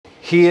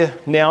hear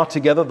now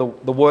together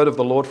the word of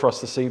the Lord for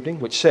us this evening,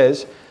 which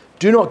says,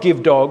 "Do not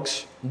give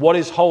dogs what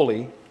is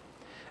holy,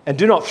 and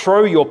do not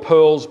throw your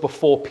pearls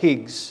before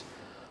pigs,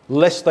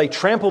 lest they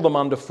trample them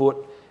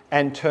underfoot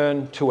and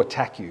turn to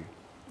attack you."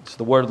 It's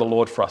the word of the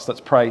Lord for us. Let's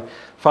pray.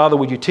 Father,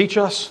 would you teach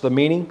us the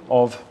meaning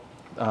of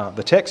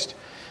the text,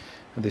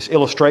 this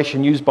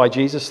illustration used by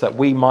Jesus, that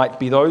we might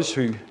be those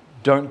who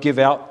don't give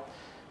out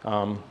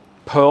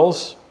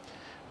pearls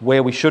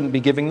where we shouldn't be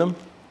giving them.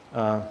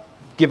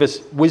 Give us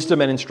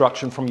wisdom and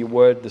instruction from your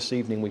word this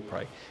evening, we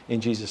pray. In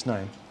Jesus'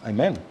 name,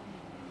 amen.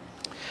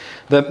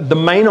 The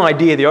main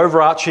idea, the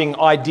overarching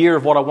idea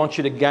of what I want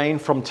you to gain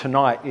from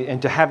tonight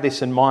and to have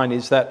this in mind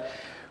is that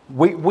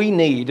we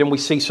need, and we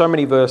see so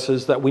many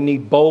verses, that we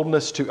need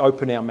boldness to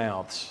open our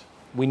mouths.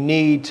 We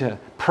need to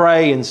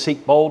pray and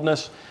seek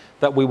boldness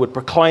that we would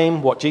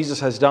proclaim what Jesus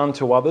has done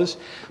to others,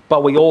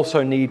 but we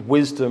also need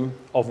wisdom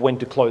of when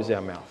to close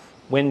our mouth,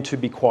 when to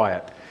be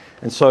quiet.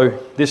 And so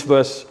this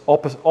verse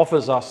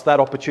offers us that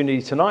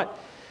opportunity tonight,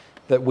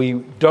 that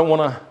we don't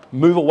want to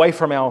move away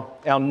from our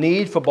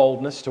need for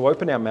boldness to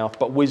open our mouth,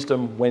 but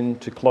wisdom when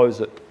to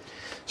close it.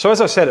 So as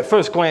I said, at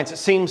first glance, it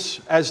seems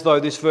as though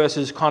this verse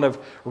is kind of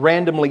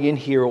randomly in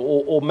here,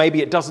 or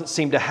maybe it doesn't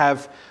seem to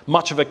have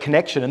much of a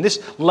connection. And this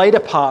later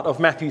part of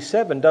Matthew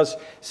 7 does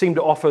seem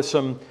to offer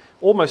some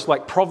almost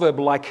like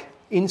proverb-like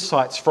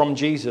insights from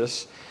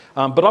Jesus.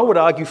 But I would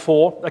argue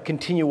for a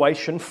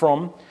continuation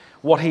from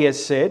what he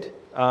has said.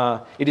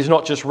 It is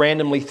not just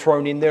randomly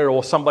thrown in there,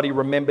 or somebody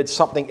remembered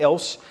something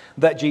else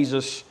that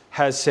Jesus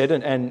has said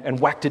and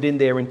whacked it in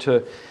there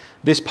into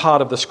this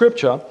part of the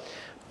scripture.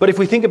 But if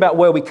we think about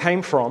where we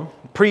came from,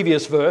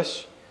 previous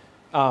verse,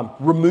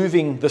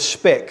 removing the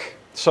speck.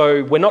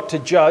 So we're not to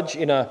judge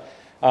in a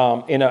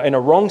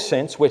wrong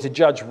sense. We're to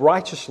judge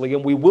righteously,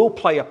 and we will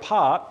play a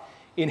part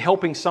in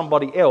helping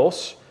somebody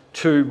else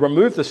to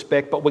remove the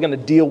speck, but we're going to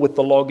deal with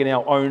the log in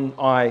our own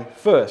eye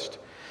first.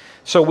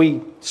 So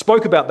we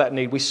spoke about that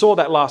need. We saw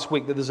that last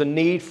week, that there's a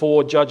need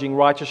for judging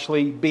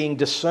righteously, being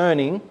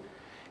discerning.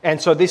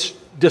 And so this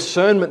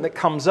discernment that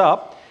comes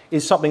up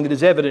is something that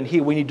is evident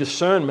here. We need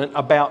discernment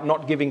about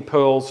not giving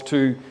pearls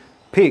to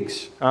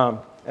pigs,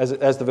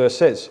 as the verse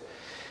says.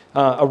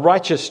 A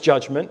righteous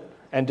judgment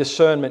and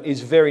discernment is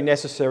very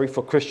necessary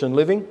for Christian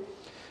living.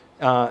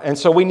 And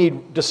so we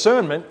need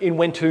discernment in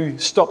when to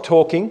stop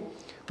talking,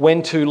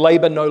 when to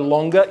labour no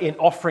longer in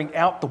offering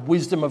out the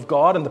wisdom of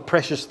God and the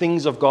precious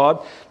things of God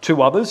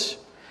to others.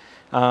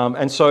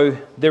 And so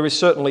there is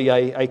certainly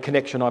a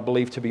connection, I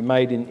believe, to be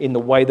made in the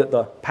way that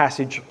the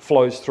passage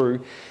flows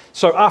through.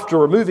 So after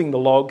removing the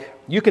log,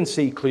 you can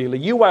see clearly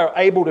you are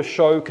able to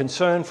show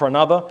concern for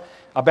another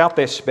about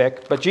their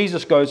speck. But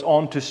Jesus goes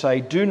on to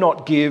say, do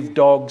not give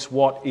dogs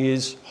what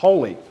is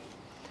holy.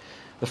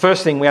 The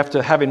first thing we have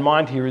to have in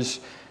mind here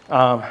is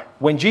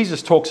when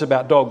Jesus talks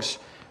about dogs,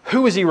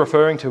 who is he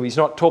referring to? He's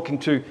not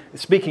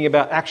speaking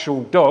about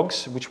actual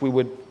dogs, which we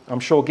would, I'm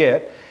sure,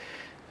 get.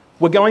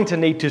 We're going to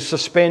need to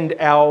suspend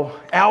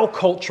our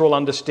cultural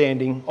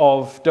understanding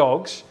of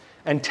dogs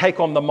and take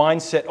on the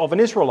mindset of an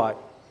Israelite.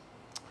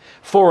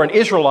 For an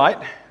Israelite,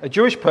 a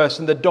Jewish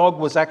person, the dog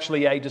was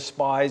actually a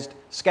despised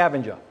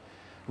scavenger,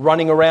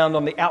 running around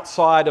on the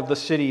outside of the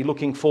city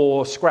looking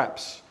for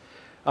scraps.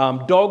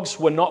 Dogs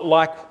were not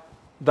like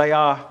they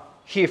are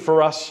here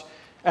for us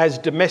as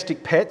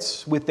domestic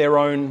pets with their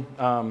own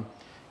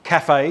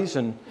cafes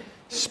and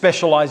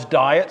specialised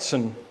diets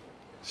and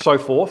so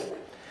forth.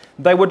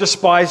 They were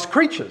despised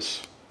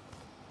creatures.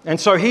 And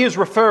so he is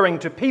referring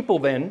to people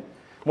then,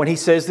 when he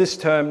says this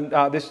term,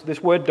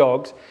 this word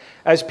dogs,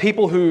 as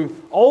people who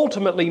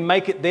ultimately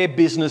make it their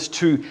business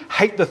to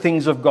hate the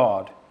things of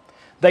God.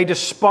 They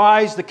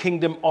despise the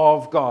kingdom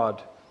of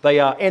God. They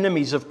are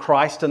enemies of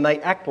Christ, and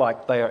they act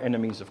like they are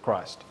enemies of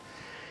Christ.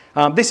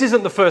 This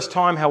isn't the first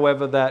time,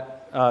 however,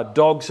 that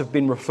dogs have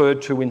been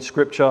referred to in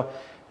Scripture,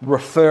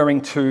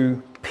 referring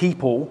to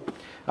people.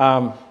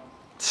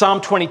 Psalm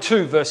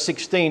 22, verse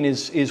 16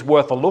 is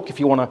worth a look if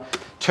you want to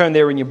turn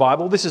there in your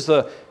Bible. This is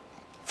the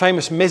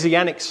famous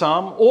Messianic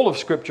psalm. All of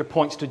Scripture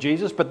points to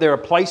Jesus, but there are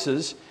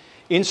places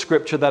in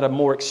Scripture that are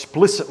more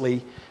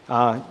explicitly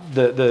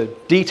the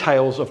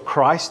details of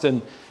Christ,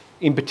 and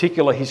in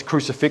particular his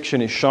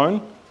crucifixion is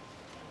shown.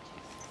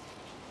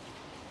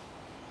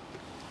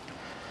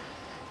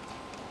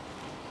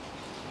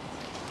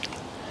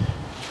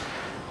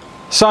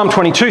 Psalm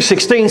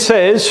 22:16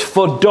 says,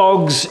 "For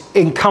dogs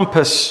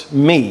encompass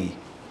me.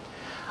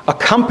 A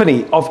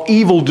company of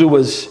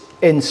evildoers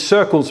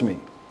encircles me.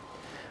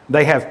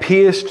 They have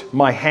pierced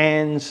my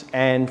hands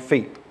and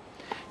feet."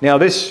 Now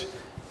this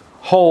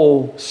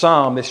whole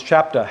psalm, this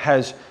chapter,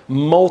 has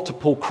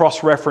multiple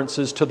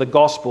cross-references to the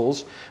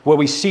Gospels where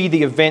we see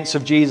the events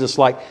of Jesus,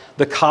 like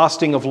the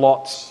casting of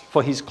lots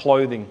for his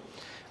clothing.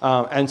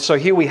 And so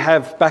here we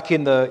have, back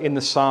in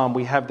the psalm,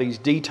 we have these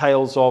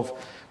details of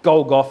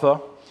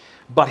Golgotha.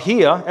 But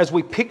here, as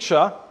we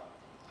picture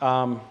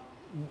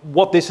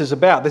what this is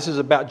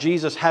about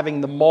Jesus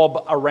having the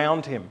mob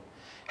around him,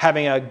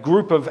 having a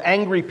group of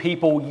angry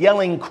people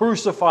yelling,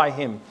 "Crucify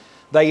him."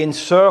 They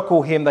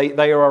encircle him,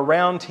 they are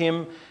around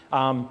him,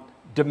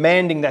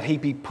 demanding that he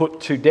be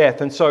put to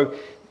death. And so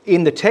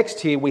in the text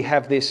here, we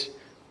have this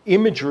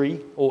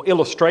imagery or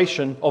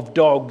illustration of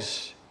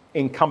dogs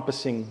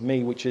encompassing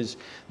me, which is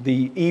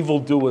the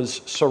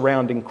evildoers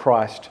surrounding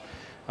Christ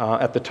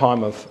at the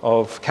time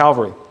of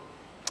Calvary.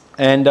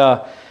 And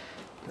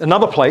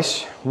another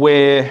place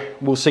where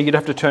we'll see, you'd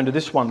have to turn to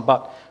this one,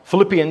 but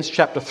Philippians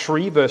chapter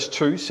 3 verse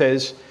 2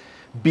 says,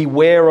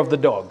 beware of the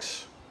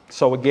dogs.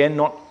 So again,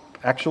 not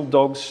actual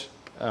dogs,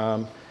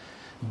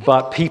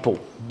 but people.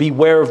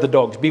 Beware of the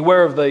dogs.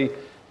 Beware of the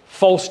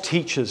false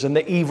teachers and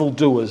the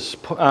evildoers.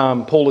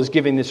 Paul is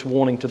giving this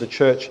warning to the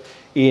church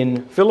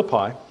in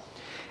Philippi.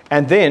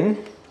 And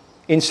then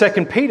in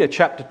 2 Peter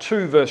chapter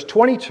 2 verse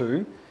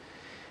 22,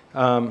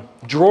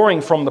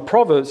 drawing from the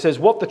proverb, says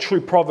what the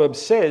true proverb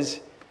says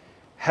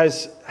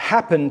has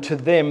happened to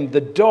them.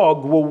 The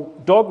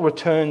dog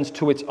returns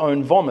to its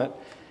own vomit,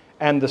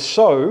 and the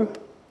sow,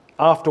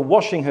 after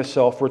washing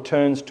herself,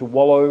 returns to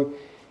wallow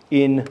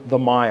in the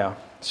mire.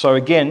 So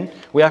again,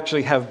 we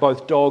actually have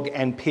both dog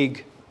and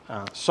pig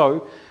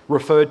sow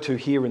referred to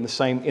here in the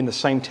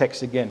same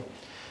text again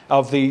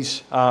of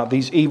these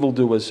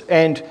evildoers.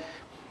 And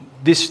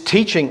this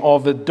teaching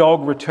of the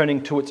dog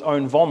returning to its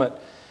own vomit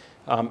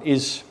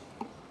is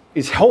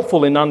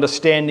helpful in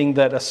understanding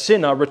that a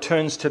sinner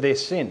returns to their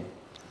sin.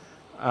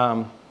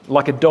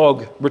 Like a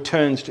dog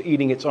returns to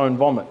eating its own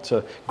vomit. It's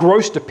a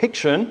gross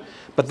depiction,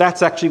 but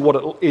that's actually what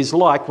it is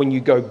like when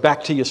you go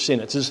back to your sin.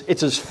 It's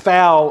as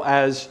foul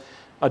as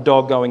a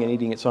dog going and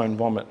eating its own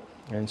vomit.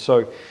 And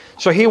so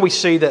here we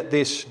see that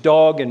this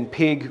dog and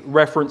pig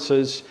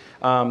references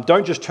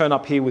don't just turn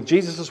up here with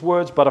Jesus'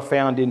 words, but are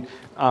found in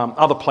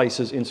other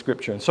places in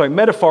Scripture. And so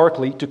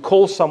metaphorically, to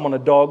call someone a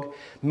dog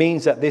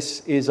means that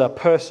this is a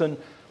person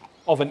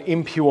of an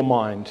impure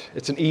mind.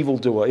 It's an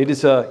evildoer. It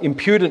is an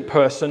impudent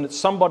person. It's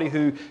somebody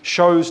who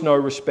shows no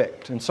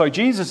respect. And so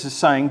Jesus is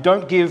saying,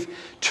 don't give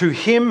to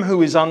him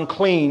who is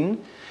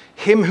unclean,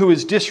 him who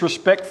is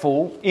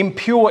disrespectful,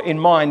 impure in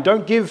mind.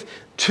 Don't give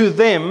to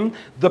them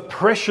the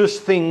precious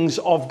things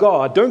of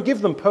God. Don't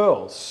give them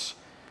pearls.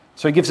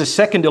 So he gives a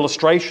second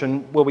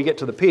illustration where we get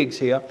to the pigs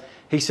here.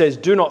 He says,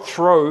 do not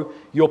throw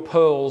your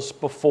pearls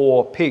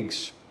before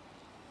pigs.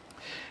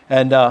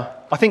 And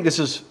I think this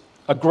is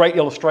a great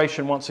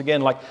illustration once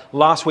again. Like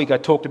last week I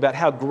talked about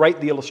how great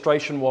the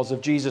illustration was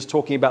of Jesus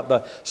talking about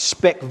the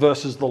speck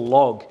versus the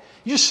log.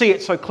 You just see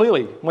it so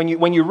clearly.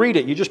 When you read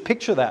it, you just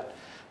picture that.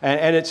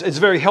 And it's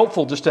very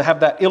helpful just to have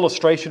that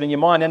illustration in your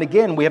mind. And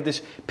again, we have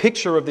this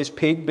picture of this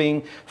pig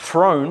being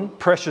thrown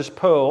precious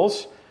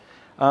pearls.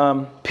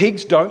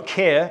 Pigs don't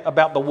care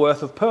about the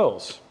worth of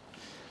pearls.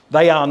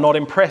 They are not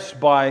impressed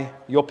by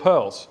your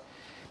pearls.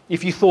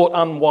 If you thought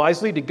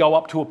unwisely to go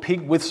up to a pig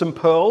with some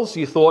pearls,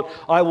 you thought,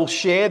 I will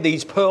share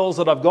these pearls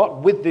that I've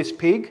got with this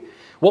pig.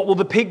 What will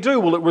the pig do?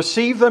 Will it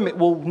receive them? It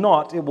will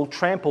not. It will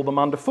trample them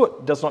underfoot.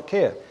 It does not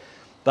care.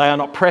 They are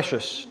not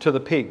precious to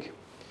the pig.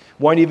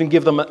 Won't even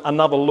give them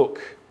another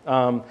look.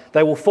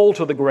 They will fall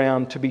to the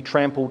ground to be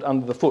trampled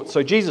under the foot.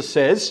 So Jesus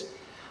says,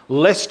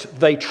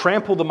 lest they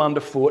trample them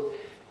underfoot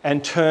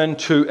and turn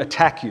to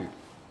attack you.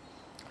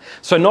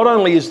 So not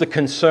only is the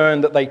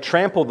concern that they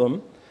trample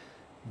them,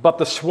 but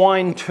the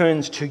swine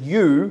turns to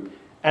you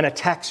and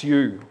attacks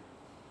you.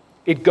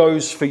 It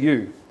goes for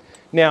you.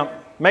 Now,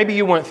 maybe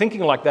you weren't thinking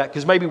like that,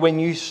 because maybe when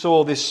you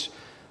saw this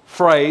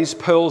phrase,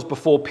 pearls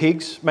before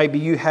pigs, maybe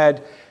you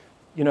had,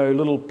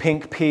 little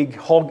pink pig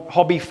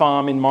hobby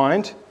farm in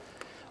mind.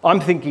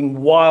 I'm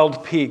thinking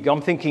wild pig.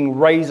 I'm thinking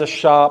razor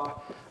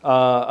sharp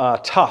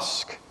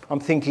tusk. I'm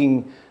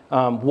thinking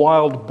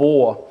wild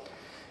boar.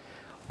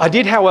 I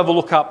did, however,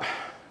 look up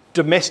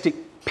domestic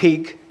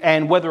pig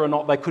and whether or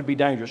not they could be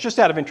dangerous, just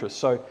out of interest.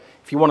 So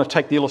if you want to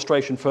take the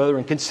illustration further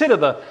and consider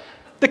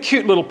the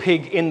cute little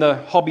pig in the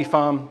hobby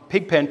farm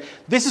pig pen,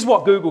 this is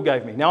what Google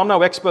gave me. Now, I'm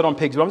no expert on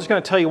pigs, but I'm just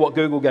going to tell you what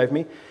Google gave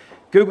me.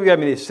 Google gave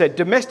me this. It said,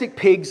 domestic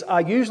pigs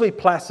are usually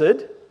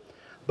placid,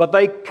 but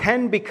they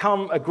can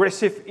become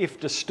aggressive if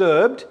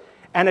disturbed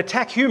and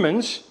attack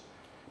humans,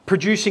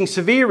 producing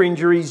severe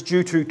injuries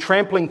due to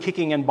trampling,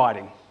 kicking and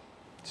biting.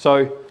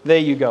 So there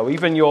you go.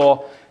 Even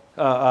your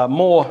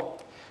more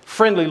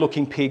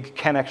friendly-looking pig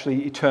can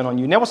actually turn on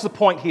you. Now, what's the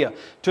point here?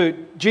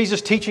 To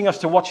Jesus teaching us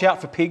to watch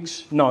out for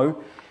pigs?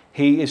 No.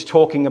 He is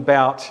talking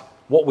about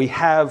what we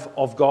have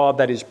of God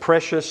that is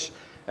precious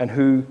and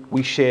who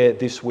we share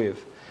this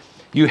with.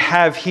 You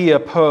have here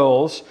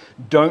pearls.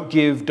 Don't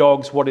give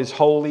dogs what is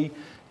holy.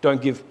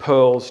 Don't give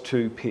pearls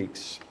to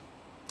pigs.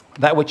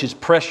 That which is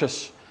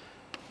precious,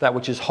 that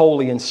which is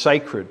holy and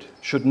sacred,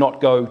 should not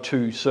go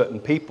to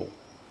certain people.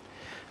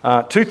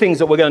 Two things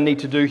that we're going to need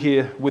to do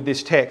here with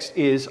this text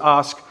is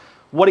ask,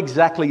 what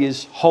exactly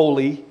is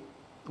holy?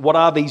 What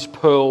are these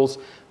pearls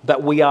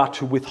that we are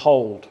to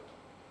withhold?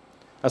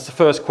 That's the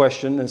first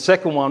question. And the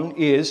second one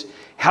is,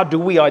 how do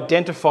we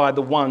identify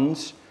the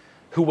ones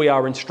who we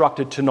are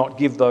instructed to not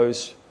give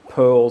those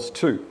pearls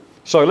to?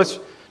 So let's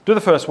do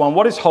the first one.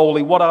 What is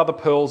holy? What are the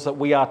pearls that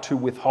we are to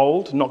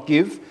withhold, not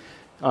give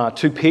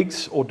to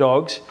pigs or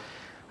dogs?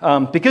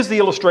 Because the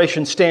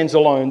illustration stands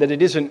alone, that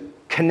it isn't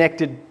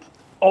connected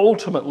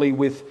ultimately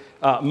with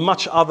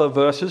much other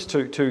verses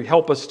to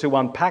help us to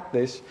unpack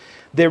this,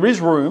 there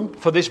is room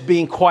for this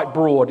being quite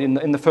broad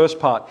in the first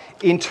part,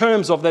 in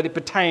terms of that it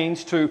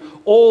pertains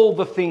to all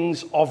the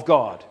things of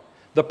God,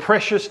 the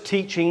precious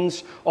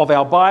teachings of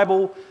our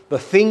Bible, the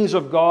things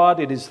of God.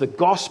 It is the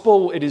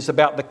gospel. It is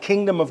about the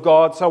kingdom of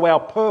God. So our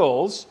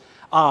pearls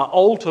are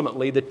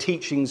ultimately the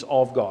teachings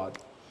of God.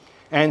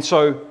 And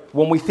so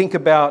when we think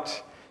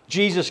about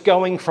Jesus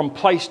going from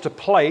place to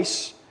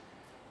place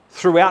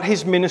throughout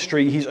his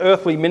ministry, his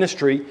earthly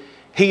ministry,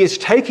 he is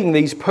taking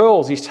these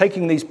pearls, he's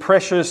taking these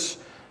precious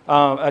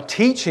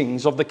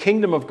teachings of the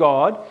kingdom of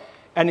God,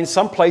 and in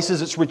some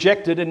places it's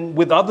rejected and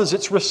with others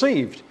it's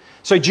received.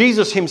 So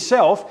Jesus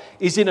himself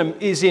is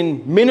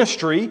in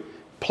ministry,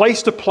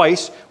 place to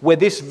place, where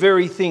this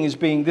very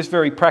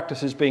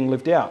practice is being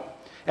lived out.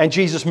 And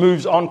Jesus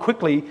moves on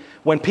quickly.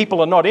 When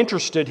people are not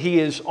interested, he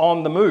is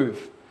on the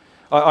move.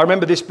 I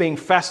remember this being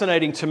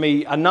fascinating to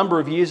me a number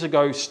of years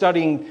ago,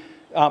 studying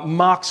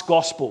Mark's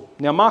Gospel.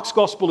 Now, Mark's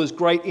Gospel is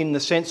great in the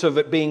sense of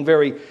it being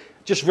very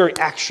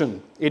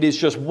action. It is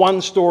just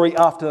one story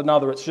after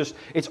another.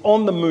 It's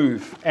on the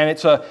move, and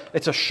it's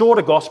a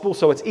shorter Gospel,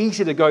 so it's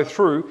easy to go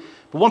through.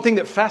 But one thing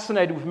that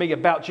fascinated with me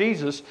about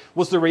Jesus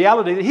was the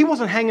reality that he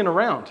wasn't hanging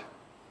around.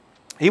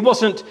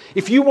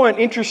 If you weren't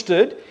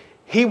interested,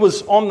 he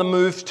was on the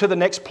move to the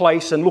next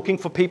place and looking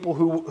for people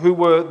who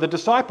were the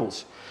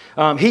disciples.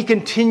 He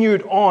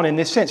continued on in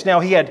this sense. Now,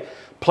 he had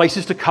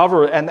places to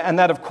cover and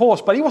that, of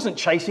course, but he wasn't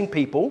chasing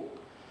people.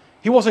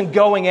 He wasn't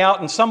going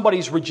out and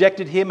somebody's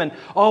rejected him and,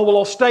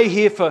 I'll stay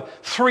here for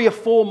 3 or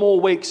 4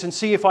 more weeks and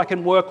see if I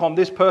can work on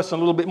this person a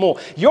little bit more.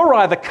 You're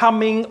either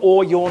coming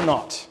or you're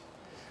not.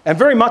 And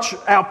very much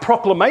our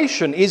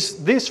proclamation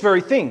is this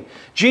very thing.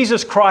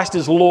 Jesus Christ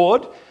is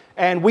Lord,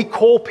 and we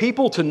call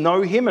people to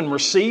know him and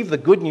receive the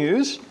good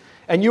news.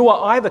 And you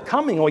are either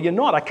coming or you're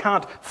not. I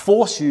can't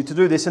force you to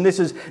do this. And this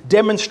is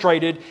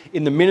demonstrated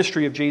in the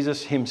ministry of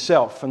Jesus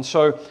himself. And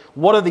so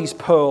what are these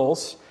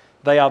pearls?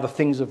 They are the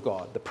things of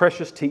God, the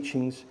precious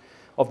teachings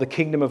of the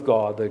kingdom of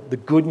God, the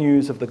good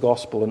news of the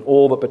gospel, and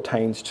all that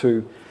pertains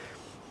to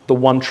the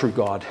one true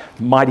God,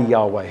 mighty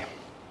Yahweh.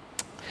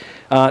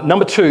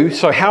 Number 2,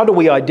 so how do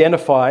we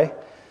identify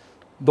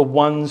the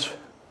ones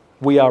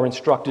we are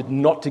instructed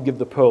not to give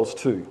the pearls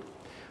to?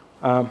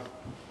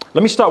 Let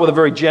me start with a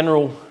very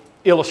general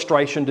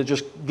illustration to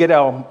just get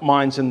our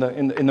minds in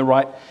the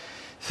right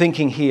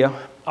thinking here.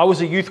 I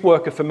was a youth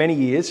worker for many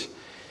years,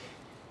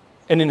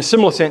 and in a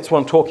similar sense, what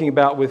I'm talking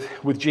about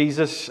with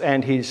Jesus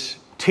and his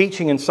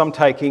teaching and some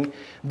taking,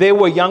 there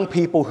were young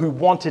people who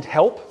wanted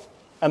help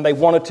and they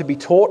wanted to be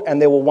taught,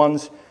 and there were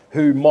ones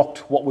who mocked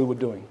what we were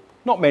doing.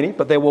 Not many,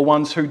 but there were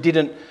ones who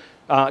didn't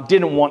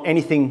want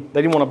anything.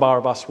 They didn't want a bar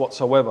of us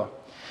whatsoever.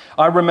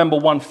 I remember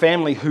one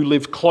family who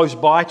lived close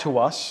by to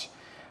us.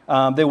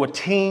 There were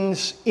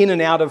teens in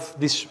and out of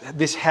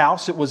this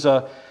house. It was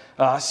a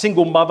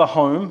single mother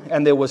home,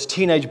 and there was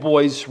teenage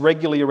boys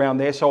regularly around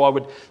there. So I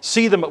would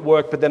see them at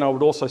work, but then I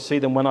would also see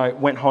them when I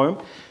went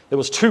home. There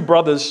was 2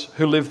 brothers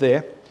who lived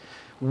there.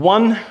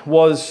 One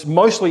was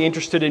mostly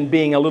interested in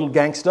being a little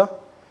gangster.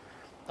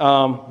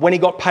 When he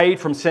got paid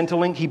from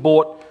Centrelink, he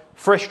bought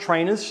fresh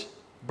trainers,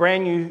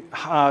 brand new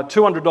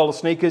 $200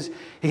 sneakers.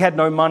 He had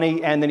no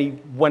money, and then he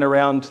went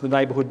around the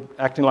neighborhood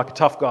acting like a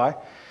tough guy.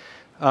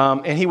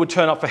 And he would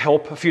turn up for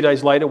help a few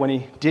days later when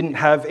he didn't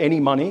have any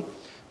money.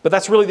 But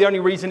that's really the only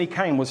reason he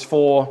came, was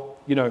for,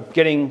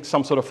 getting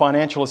some sort of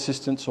financial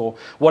assistance or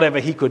whatever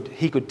he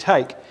could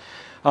take.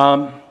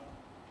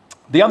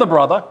 The other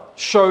brother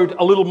showed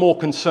a little more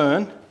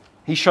concern.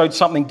 He showed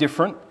something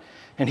different,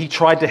 and he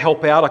tried to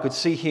help out. I could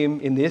see him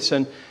in this.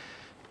 And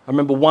I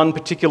remember one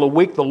particular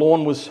week, the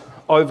lawn was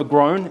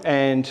overgrown,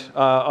 and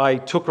I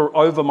took her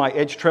over my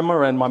edge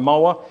trimmer and my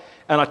mower,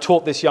 and I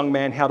taught this young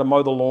man how to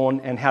mow the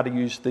lawn and how to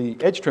use the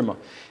edge trimmer.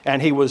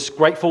 And he was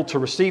grateful to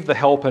receive the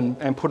help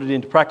and put it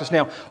into practice.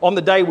 Now, on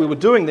the day we were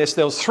doing this,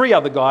 there was 3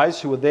 other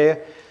guys who were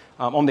there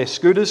on their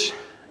scooters,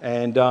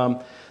 and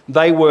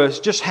they were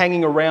just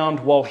hanging around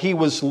while he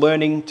was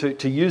learning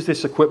to use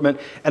this equipment,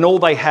 and all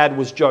they had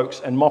was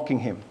jokes and mocking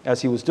him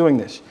as he was doing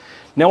this.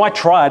 Now,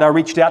 I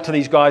reached out to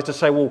these guys to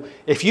say, well,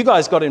 if you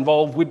guys got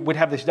involved, we'd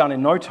have this done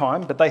in no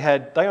time, but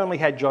they only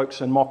had jokes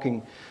and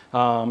mocking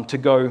to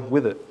go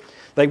with it.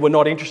 They were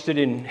not interested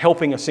in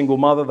helping a single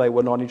mother. They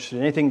were not interested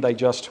in anything. They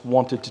just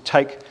wanted to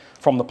take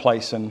from the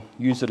place and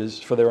use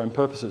it for their own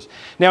purposes.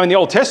 Now, in the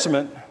Old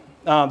Testament,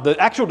 the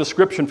actual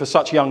description for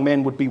such young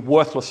men would be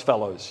worthless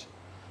fellows.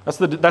 That's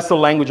the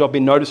language I've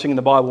been noticing in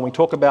the Bible. When we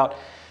talk about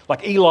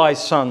like Eli's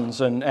sons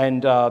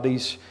and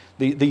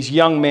these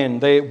young men,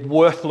 they're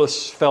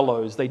worthless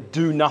fellows. They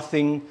do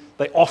nothing.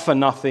 They offer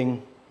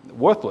nothing.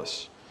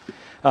 Worthless.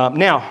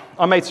 Now,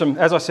 I made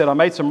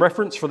some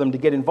reference for them to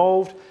get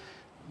involved.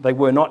 They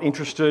were not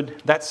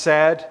interested. That's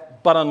sad.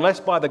 But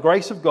unless by the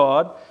grace of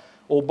God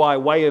or by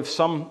way of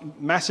some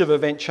massive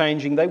event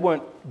changing, they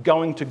weren't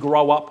going to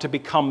grow up to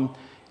become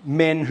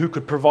men who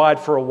could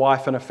provide for a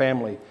wife and a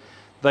family.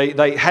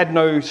 They had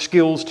no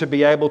skills to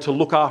be able to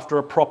look after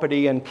a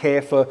property and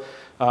care for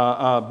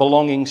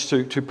belongings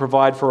to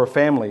provide for a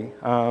family.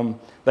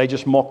 They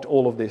just mocked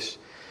all of this.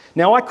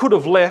 Now, I could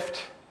have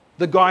left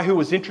the guy who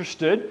was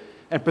interested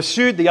and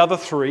pursued the other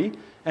three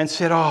and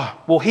said, oh,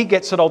 well, he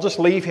gets it. I'll just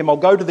leave him. I'll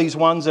go to these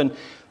ones and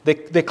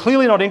they're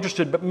clearly not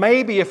interested, but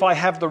maybe if I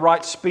have the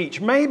right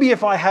speech, maybe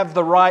if I have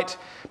the right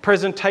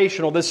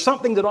presentation, or there's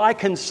something that I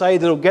can say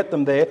that'll get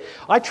them there.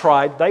 I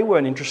tried. They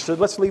weren't interested.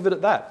 Let's leave it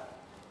at that.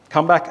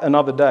 Come back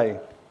another day.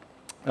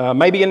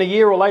 Maybe in a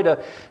year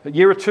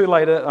or two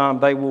later,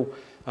 they will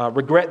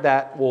regret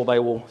that, or they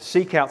will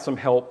seek out some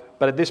help.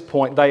 But at this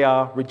point, they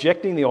are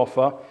rejecting the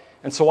offer,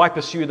 and so I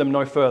pursue them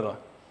no further.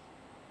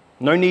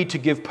 No need to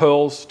give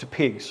pearls to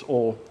pigs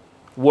or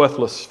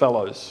worthless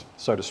fellows,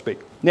 so to speak.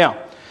 Now,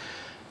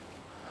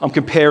 I'm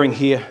comparing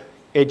here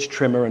edge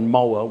trimmer and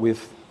mower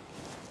with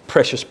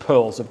precious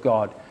pearls of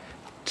God,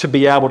 to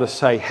be able to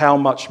say how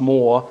much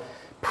more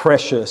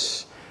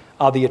precious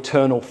are the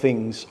eternal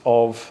things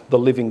of the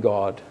living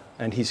God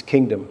and his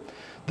kingdom.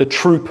 The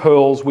true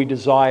pearls we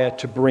desire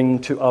to bring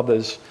to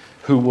others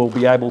who will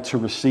be able to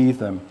receive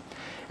them.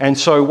 And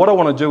so what I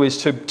want to do is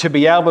to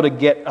be able to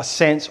get a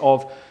sense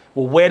of,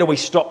 well, where do we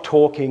stop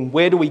talking?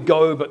 Where do we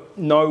go but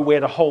know where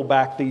to hold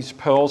back these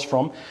pearls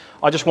from?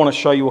 I just want to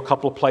show you a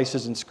couple of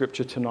places in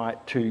Scripture tonight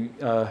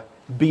to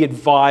be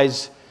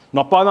advised,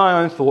 not by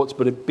my own thoughts,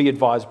 but be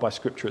advised by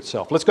Scripture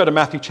itself. Let's go to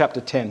Matthew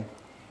chapter 10.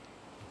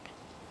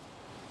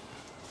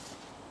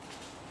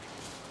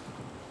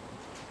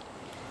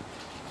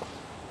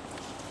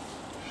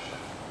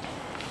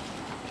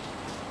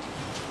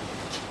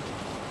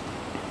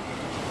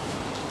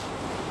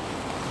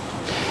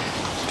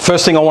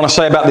 First thing I want to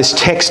say about this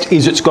text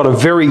is it's got a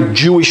very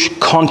Jewish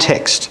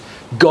context.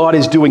 God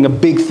is doing a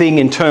big thing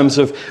in terms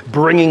of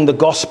bringing the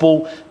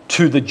gospel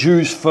to the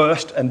Jews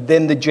first and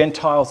then the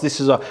Gentiles. This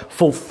is a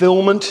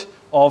fulfillment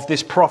of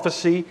this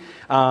prophecy.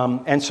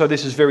 And so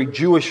this is very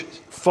Jewish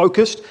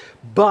focused.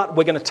 But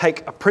we're going to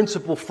take a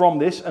principle from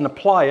this and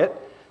apply it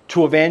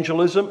to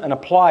evangelism and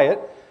apply it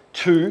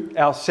to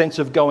our sense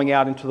of going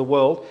out into the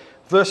world.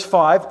 Verse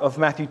 5 of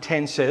Matthew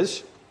 10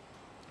 says,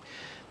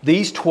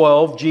 "These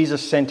 12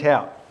 Jesus sent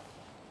out,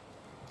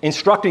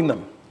 instructing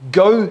them,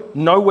 go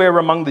nowhere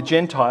among the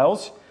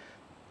Gentiles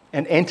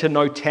and enter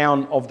no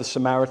town of the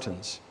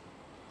Samaritans."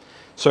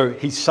 So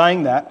he's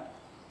saying that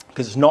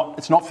because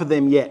it's not for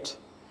them yet.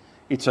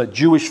 It's a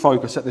Jewish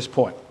focus at this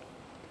point.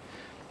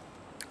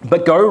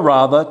 "But go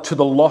rather to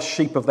the lost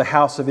sheep of the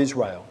house of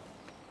Israel."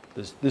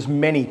 There's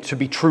many to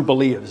be true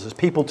believers. There's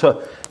people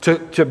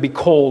to be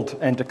called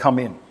and to come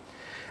in.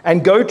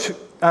 "And go to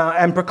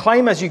and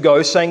proclaim as you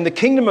go, saying, the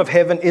kingdom of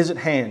heaven is at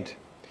hand.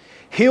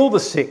 Heal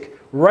the sick,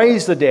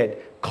 raise the dead,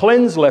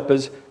 cleanse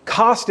lepers,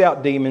 cast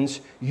out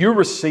demons. You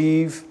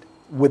receive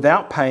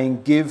without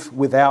paying, give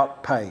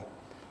without pay."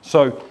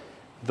 So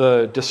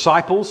the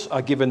disciples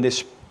are given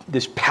this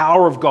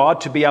power of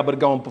God to be able to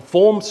go and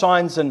perform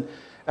signs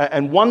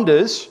and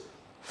wonders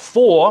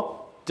for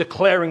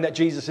declaring that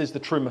Jesus is the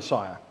true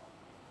Messiah.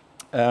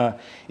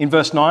 In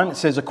verse 9 it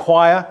says,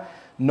 "Acquire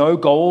no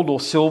gold or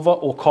silver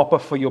or copper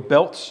for your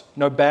belts,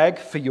 no bag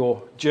for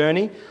your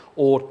journey,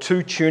 or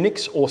 2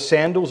 tunics or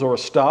sandals or a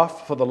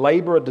staff, for the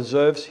laborer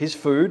deserves his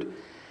food.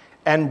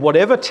 And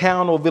whatever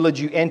town or village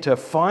you enter,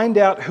 find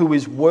out who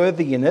is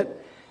worthy in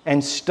it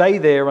and stay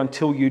there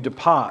until you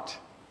depart."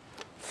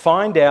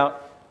 Find out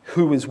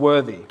who is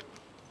worthy.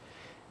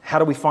 How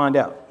do we find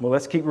out? Well,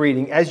 let's keep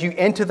reading. "As you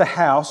enter the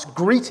house,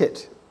 greet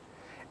it.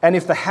 And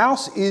if the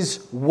house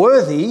is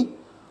worthy,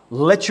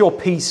 let your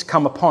peace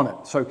come upon it."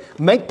 So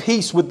make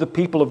peace with the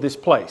people of this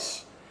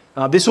place.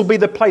 This will be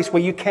the place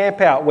where you camp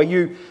out, where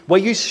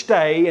you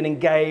stay and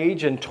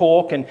engage and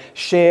talk and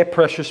share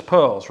precious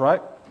pearls,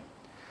 right?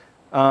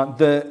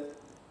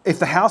 If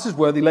the house is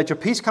worthy, let your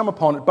peace come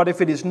upon it. But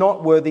if it is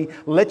not worthy,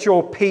 let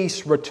your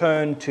peace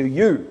return to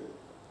you.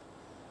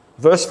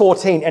 Verse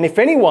 14, "And if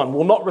anyone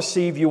will not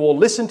receive you or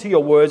listen to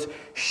your words,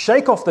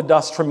 shake off the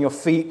dust from your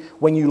feet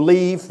when you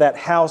leave that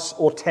house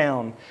or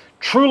town.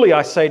 Truly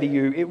I say to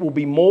you, it will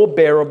be more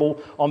bearable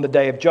on the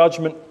day of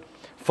judgment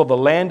for the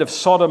land of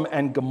Sodom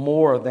and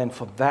Gomorrah than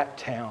for that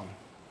town."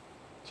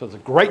 So there's a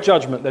great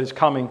judgment that is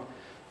coming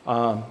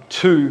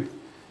to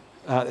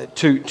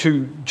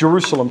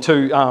Jerusalem,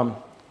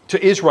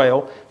 to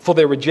Israel for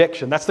their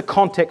rejection. That's the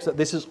context that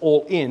this is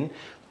all in.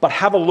 But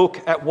have a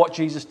look at what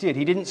Jesus did.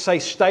 He didn't say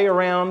stay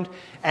around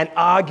and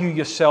argue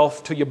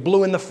yourself till you're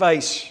blue in the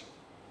face.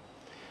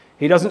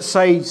 He doesn't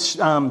say,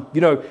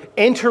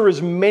 enter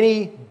as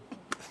many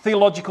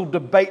theological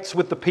debates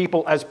with the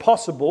people as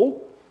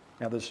possible.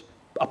 Now there's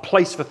a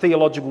place for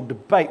theological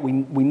debate. We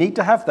need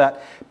to have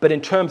that. But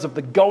in terms of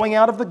the going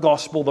out of the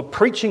gospel, the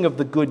preaching of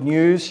the good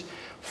news,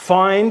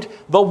 find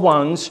the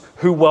ones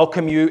who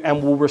welcome you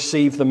and will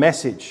receive the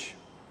message.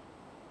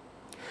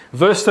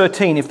 Verse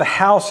 13, "If the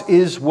house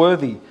is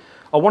worthy."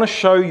 I want to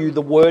show you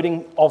the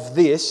wording of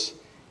this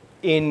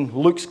in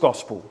Luke's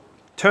gospel.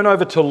 Turn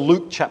over to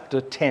Luke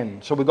chapter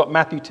 10. So we've got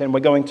Matthew 10. We're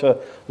going to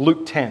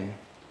Luke 10.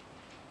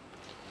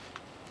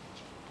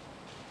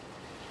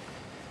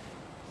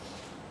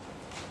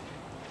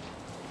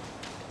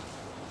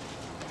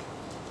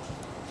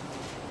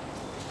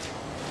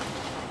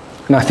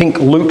 And I think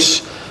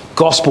Luke's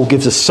gospel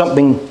gives us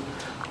something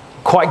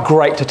quite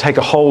great to take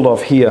a hold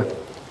of here.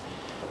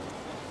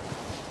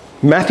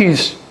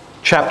 Matthew's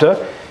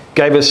chapter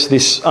gave us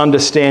this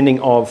understanding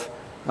of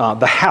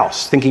the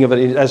house, thinking of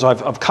it as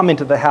I've come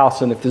into the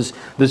house, and if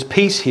there's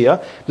peace here,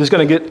 there's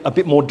going to get a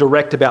bit more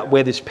direct about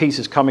where this peace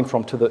is coming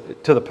from to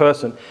the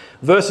person.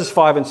 Verses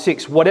 5 and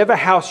 6, whatever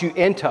house you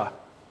enter,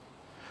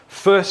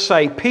 first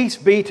say, peace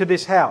be to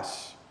this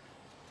house.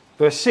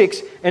 Verse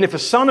 6, and if a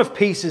son of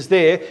peace is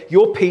there,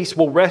 your peace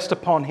will rest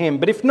upon him,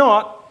 but if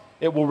not,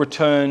 it will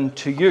return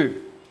to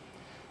you.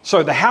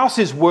 So the house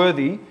is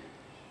worthy,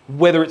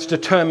 whether it's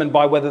determined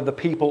by whether the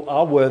people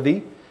are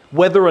worthy,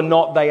 whether or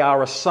not they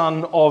are a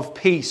son of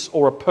peace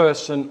or a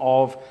person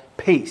of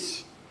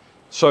peace.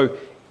 So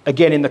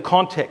again, in the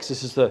context,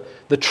 this is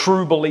the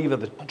true believer,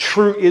 the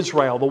true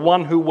Israel, the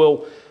one who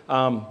will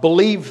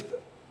believe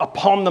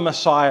upon the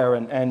Messiah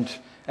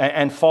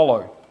and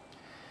follow.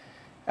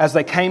 As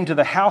they came to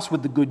the house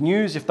with the good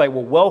news, if they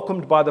were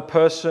welcomed by the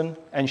person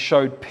and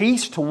showed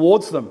peace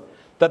towards them,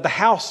 that the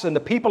house and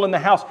the people in the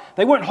house,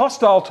 they weren't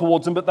hostile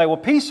towards them, but they were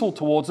peaceful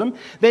towards them,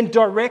 then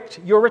direct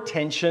your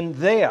attention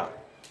there.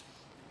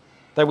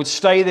 They would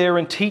stay there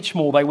and teach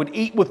more. They would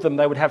eat with them.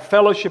 They would have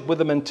fellowship with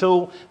them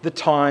until the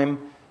time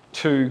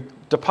to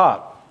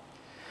depart.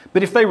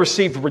 But if they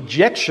received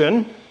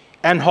rejection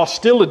and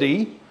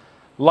hostility,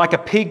 like a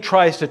pig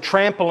tries to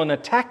trample and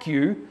attack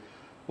you,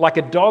 like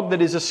a dog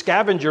that is a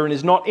scavenger and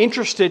is not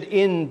interested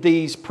in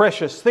these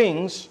precious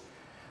things,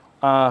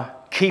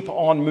 keep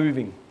on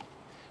moving.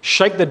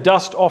 Shake the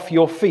dust off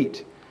your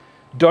feet.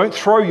 Don't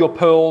throw your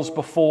pearls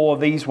before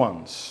these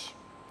ones.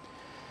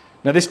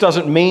 Now, this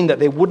doesn't mean that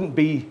there wouldn't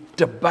be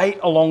debate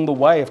along the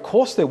way. Of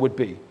course there would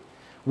be.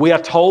 We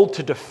are told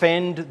to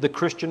defend the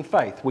Christian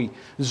faith. We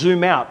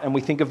zoom out and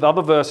we think of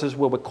other verses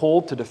where we're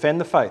called to defend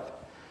the faith.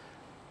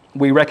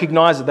 We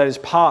recognize that is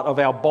part of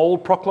our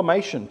bold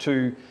proclamation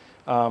to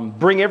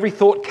bring every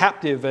thought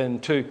captive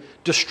and to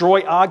destroy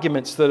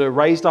arguments that are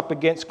raised up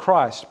against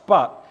Christ.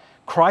 But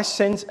Christ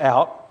sends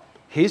out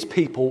his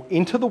people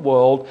into the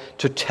world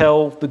to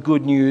tell the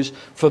good news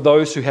for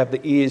those who have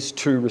the ears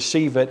to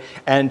receive it.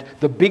 And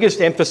the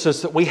biggest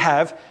emphasis that we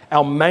have,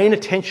 our main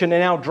attention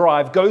and our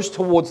drive, goes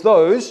towards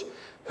those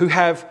who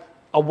have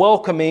a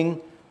welcoming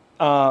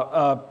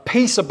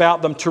peace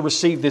about them to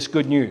receive this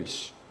good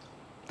news.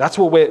 That's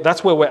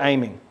where we're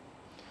aiming.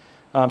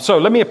 So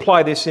let me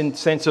apply this in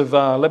sense of,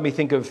 let me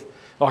think of,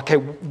 okay,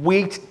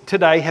 we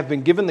today have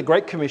been given the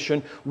Great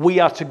Commission. We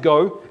are to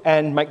go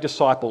and make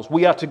disciples.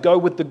 We are to go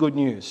with the good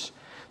news.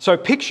 So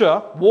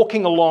picture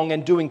walking along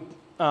and doing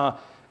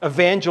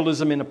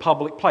evangelism in a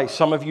public place.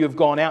 Some of you have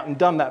gone out and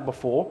done that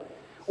before.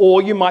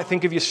 Or you might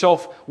think of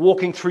yourself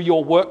walking through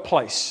your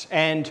workplace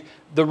and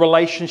the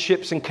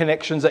relationships and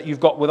connections that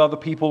you've got with other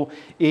people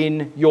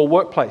in your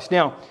workplace.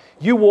 Now,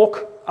 you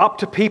walk up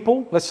to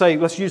people, let's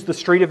use the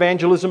street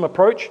evangelism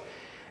approach,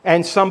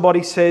 and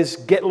somebody says,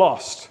 get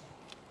lost.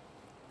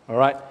 All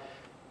right?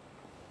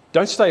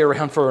 Don't stay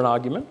around for an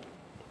argument.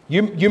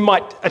 You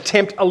might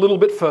attempt a little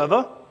bit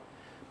further,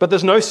 but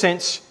there's no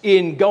sense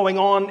in going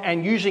on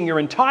and using your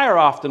entire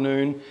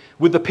afternoon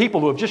with the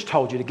people who have just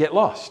told you to get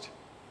lost.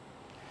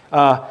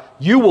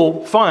 You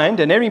will find,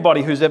 and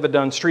anybody who's ever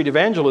done street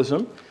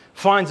evangelism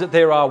finds that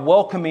there are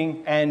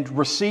welcoming and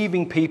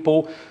receiving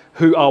people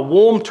who are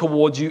warm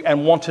towards you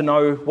and want to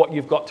know what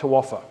you've got to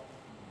offer.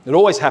 It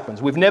always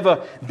happens. We've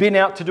never been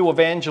out to do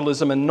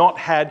evangelism and not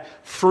had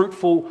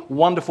fruitful,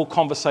 wonderful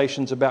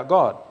conversations about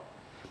God.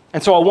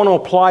 And so I want to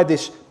apply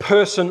this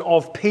person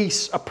of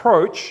peace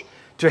approach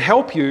to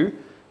help you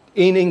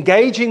in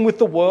engaging with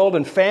the world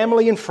and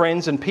family and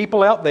friends and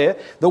people out there,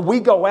 that we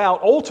go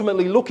out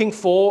ultimately looking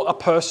for a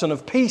person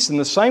of peace in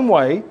the same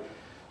way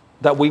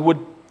that we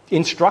would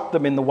instruct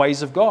them in the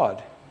ways of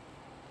God.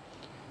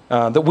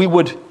 That we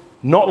would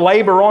not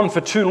labor on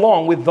for too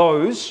long with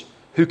those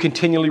who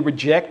continually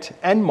reject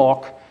and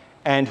mock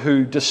and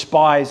who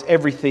despise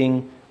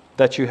everything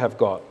that you have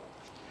got.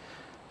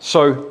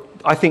 So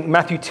I think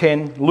Matthew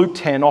 10, Luke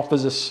 10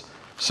 offers us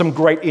some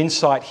great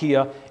insight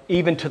here,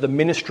 even to the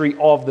ministry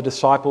of the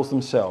disciples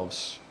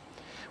themselves.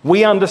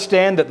 We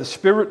understand that the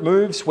Spirit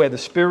moves where the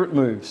Spirit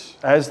moves,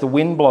 as the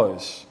wind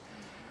blows.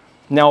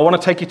 Now, I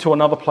want to take you to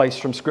another place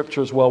from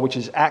Scripture as well, which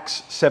is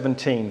Acts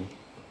 17.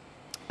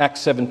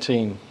 Acts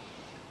 17.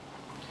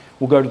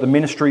 We'll go to the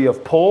ministry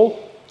of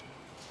Paul.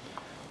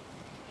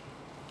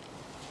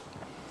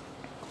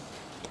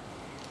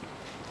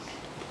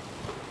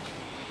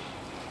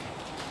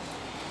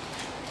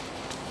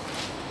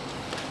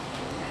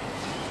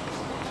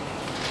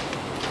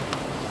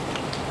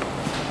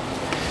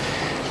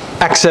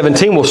 Acts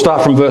 17, we'll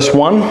start from verse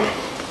 1. We'll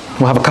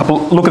have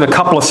look at a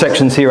couple of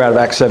sections here out of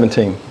Acts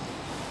 17.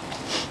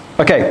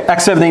 Okay,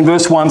 Acts 17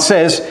 verse 1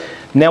 says,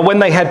 now when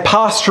they had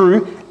passed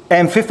through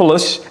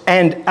Amphipolis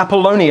and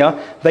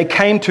Apollonia, they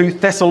came to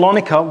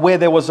Thessalonica, where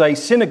there was a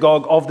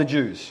synagogue of the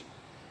Jews.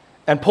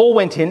 And Paul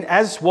went in,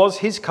 as was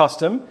his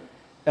custom,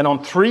 and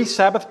on 3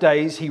 Sabbath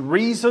days he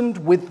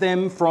reasoned with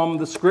them from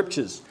the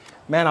Scriptures.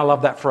 Man, I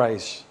love that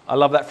phrase. I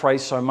love that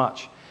phrase so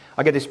much.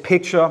 I get this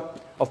picture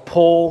of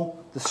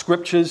Paul, the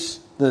scriptures,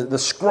 the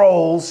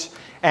scrolls,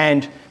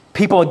 and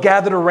people are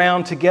gathered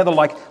around together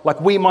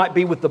like we might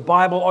be with the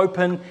Bible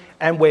open,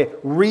 and we're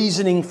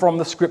reasoning from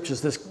the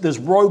scriptures. There's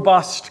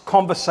robust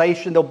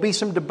conversation. There'll be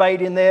some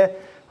debate in there.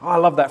 Oh, I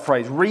love that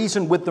phrase,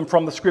 reason with them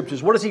from the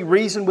scriptures. What does he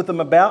reason with them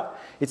about?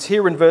 It's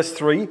here in verse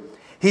 3.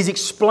 He's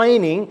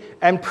explaining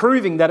and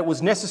proving that it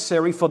was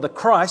necessary for the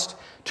Christ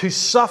to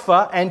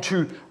suffer and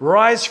to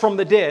rise from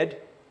the dead,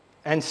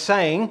 and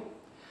saying,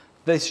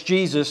 this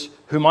Jesus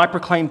whom I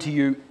proclaim to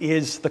you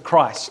is the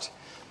Christ.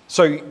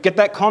 So get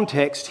that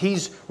context.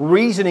 He's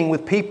reasoning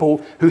with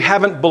people who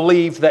haven't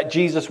believed that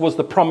Jesus was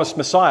the promised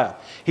Messiah.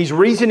 He's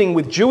reasoning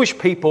with Jewish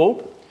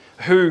people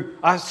who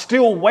are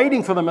still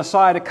waiting for the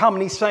Messiah to come,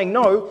 and he's saying,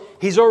 no,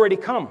 he's already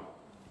come.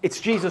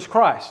 It's Jesus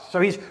Christ. So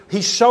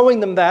he's showing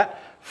them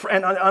that.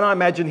 And I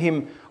imagine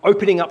him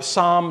opening up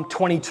Psalm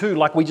 22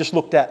 like we just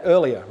looked at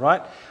earlier,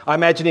 right? I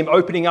imagine him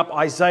opening up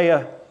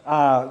Isaiah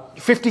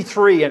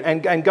 53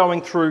 and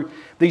going through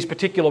these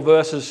particular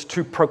verses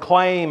to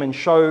proclaim and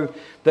show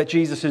that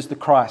Jesus is the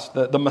Christ,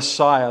 the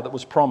Messiah that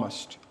was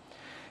promised.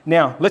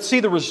 Now, let's see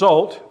the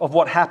result of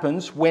what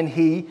happens when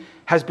he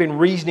has been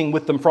reasoning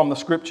with them from the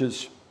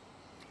scriptures.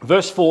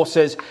 Verse 4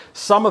 says,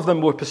 some of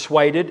them were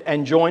persuaded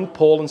and joined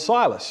Paul and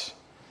Silas.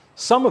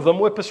 Some of them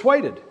were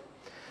persuaded.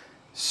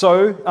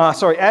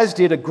 As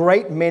did a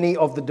great many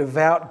of the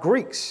devout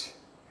Greeks,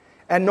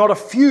 and not a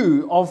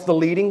few of the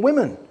leading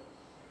women.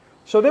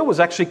 So there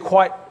was actually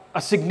quite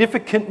a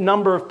significant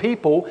number of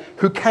people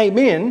who came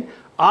in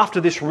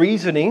after this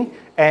reasoning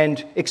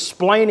and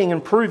explaining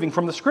and proving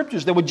from the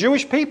scriptures. There were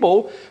Jewish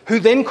people who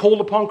then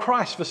called upon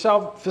Christ for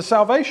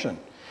salvation.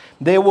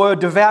 There were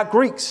devout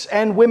Greeks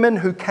and women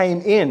who came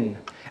in,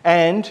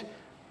 and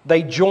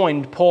they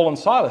joined Paul and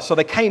Silas. So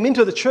they came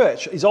into the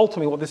church is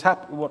ultimately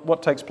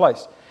what takes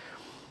place.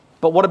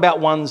 But what about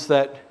ones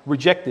that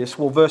reject this?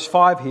 Well, verse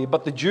 5 here,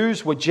 but the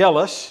Jews were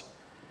jealous,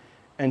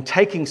 and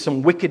taking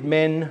some wicked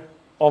men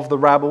of the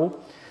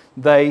rabble,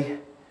 they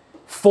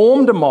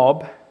formed a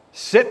mob,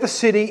 set the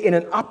city in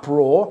an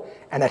uproar,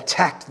 and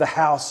attacked the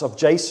house of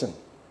Jason.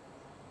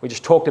 We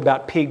just talked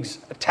about pigs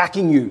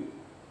attacking you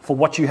for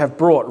what you have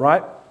brought,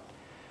 right?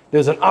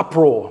 There's an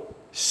uproar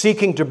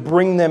seeking to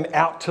bring them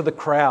out to the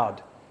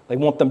crowd. They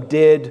want them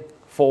dead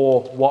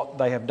for what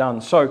they have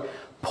done. So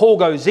Paul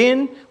goes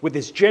in with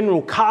this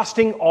general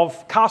casting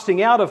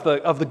out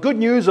of the good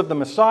news of the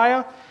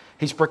Messiah.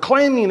 He's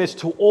proclaiming this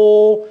to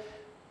all,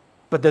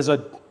 but there's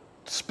a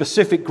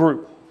specific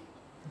group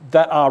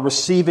that are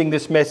receiving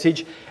this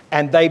message,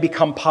 and they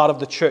become part of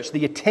the church.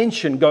 The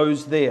attention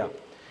goes there.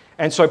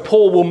 And so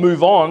Paul will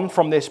move on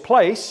from this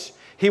place.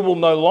 He will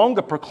no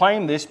longer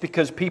proclaim this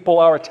because people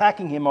are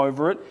attacking him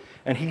over it,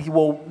 and he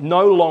will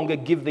no longer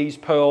give these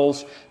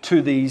pearls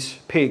to these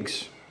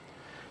pigs.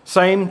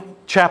 Same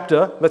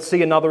chapter, let's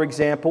see another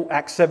example,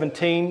 Acts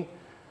 17,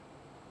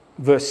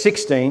 verse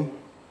 16.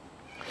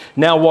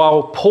 Now,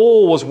 while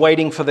Paul was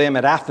waiting for them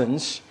at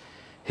Athens,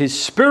 his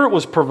spirit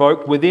was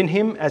provoked within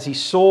him as he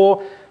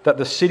saw that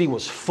the city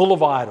was full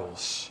of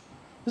idols.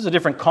 This is a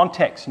different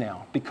context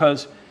now,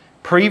 because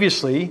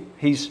previously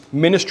he's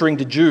ministering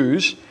to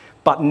Jews,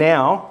 but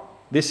now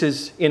this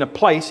is in a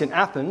place in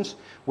Athens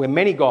where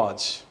many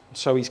gods.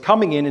 So he's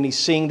coming in and he's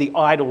seeing the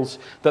idols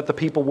that the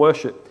people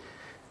worship.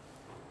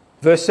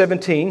 Verse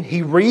 17,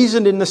 he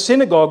reasoned in the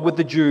synagogue with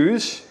the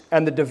Jews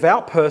and the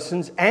devout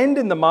persons, and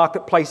in the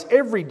marketplace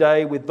every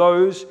day with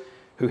those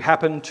who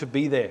happened to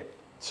be there.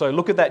 So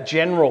look at that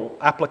general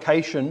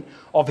application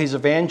of his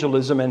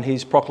evangelism and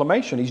his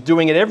proclamation. He's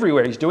doing it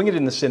everywhere. He's doing it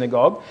in the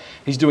synagogue.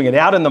 He's doing it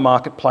out in the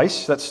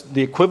marketplace. That's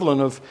the equivalent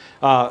of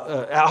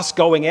us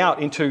going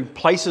out into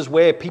places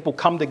where people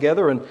come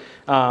together and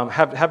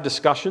have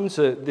discussions.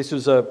 This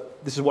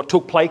is what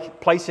took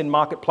place in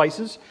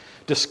marketplaces.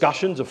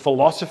 Discussions of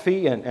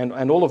philosophy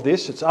and all of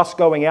this. It's us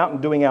going out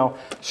and doing our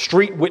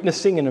street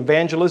witnessing and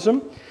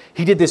evangelism.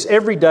 He did this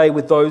every day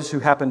with those who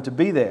happened to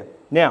be there.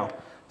 Now,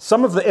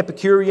 some of the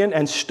Epicurean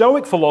and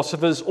Stoic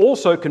philosophers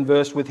also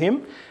conversed with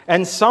him,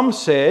 and some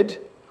said,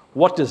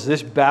 "What does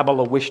this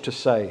babbler wish to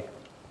say?"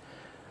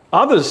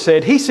 Others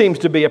said, "He seems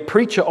to be a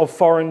preacher of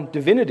foreign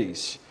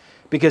divinities,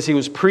 because he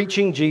was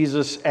preaching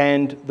Jesus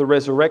and the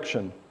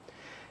resurrection."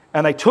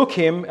 And they took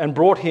him and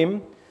brought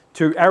him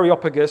to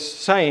Areopagus,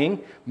 saying,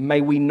 "May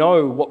we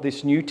know what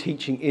this new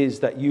teaching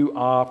is that you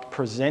are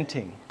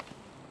presenting."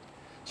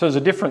 So there's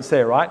a difference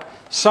there, right?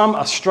 Some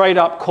are straight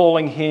up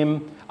calling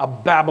him a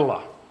babbler.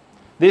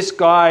 This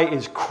guy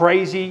is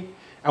crazy,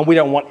 and we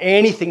don't want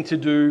anything to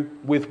do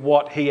with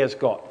what he has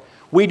got.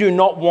 We do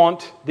not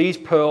want these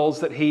pearls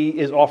that he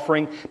is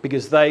offering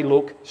because they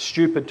look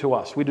stupid to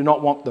us. We do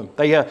not want them.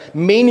 They are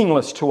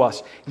meaningless to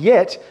us.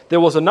 Yet, there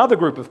was another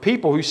group of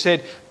people who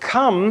said,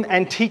 "Come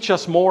and teach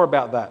us more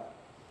about that."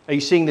 Are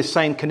you seeing the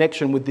same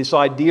connection with this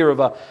idea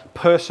of a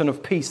person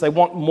of peace? They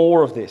want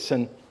more of this.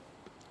 And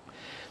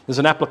there's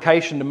an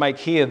application to make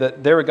here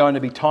that there are going to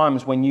be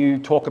times when you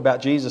talk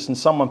about Jesus and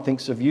someone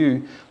thinks of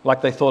you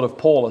like they thought of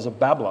Paul as a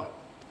babbler.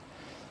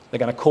 They're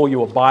going to call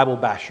you a Bible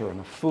basher and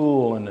a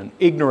fool and an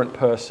ignorant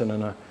person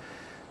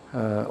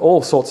and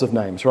all sorts of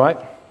names, right?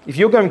 if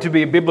you're going to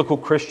be a biblical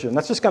Christian,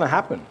 that's just going to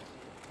happen.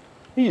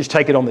 You just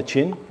take it on the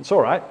chin. It's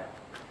all right.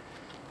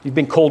 You've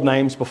been called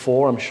names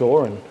before, I'm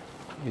sure, and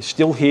you're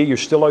still here. You're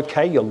still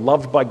okay. You're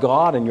loved by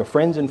God and your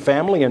friends and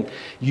family, and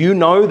you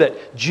know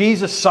that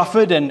Jesus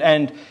suffered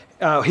and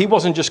he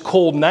wasn't just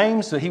called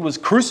names, that he was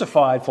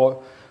crucified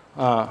for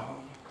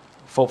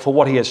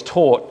what he has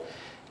taught.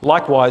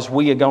 Likewise,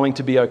 we are going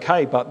to be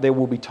okay, but there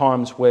will be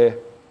times where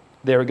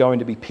there are going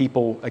to be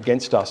people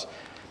against us.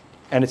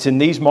 And it's in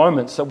these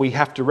moments that we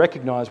have to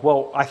recognize,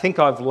 well, I think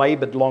I've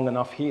labored long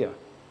enough here.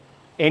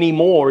 Any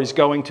more is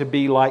going to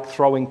be like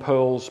throwing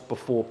pearls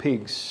before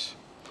pigs.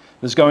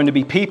 There's going to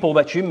be people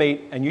that you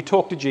meet and you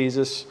talk to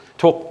Jesus,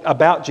 talk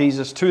about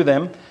Jesus to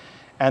them,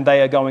 and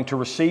they are going to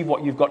receive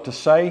what you've got to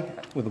say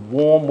with a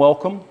warm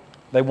welcome.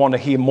 They want to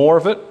hear more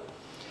of it.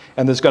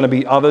 And there's going to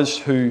be others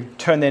who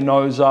turn their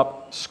nose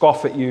up,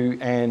 scoff at you,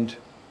 and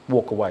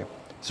walk away.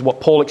 This is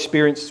what Paul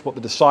experienced, what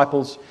the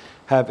disciples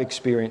have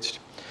experienced.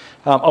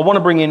 I want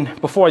to bring in,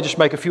 before I just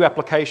make a few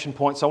application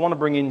points, I want to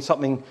bring in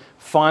something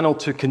final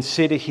to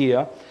consider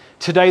here.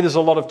 Today there's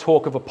a lot of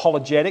talk of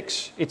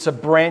apologetics. It's a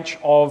branch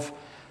of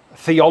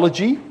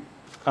theology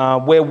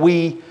where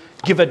we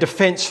give a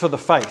defense for the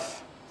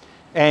faith.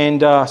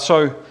 And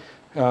so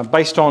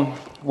based on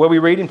where we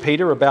read in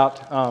Peter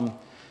about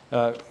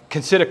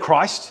consider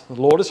Christ, the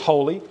Lord is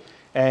holy,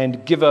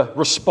 and give a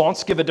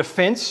response, give a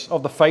defense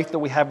of the faith that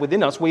we have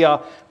within us, we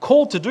are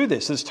called to do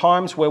this. There's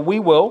times where we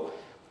will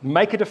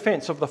make a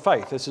defense of the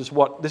faith. This is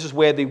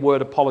where the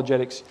word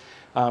apologetics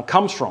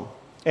comes from.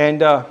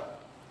 And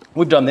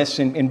we've done this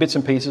in bits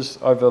and pieces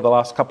over the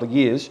last couple of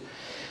years.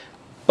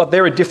 But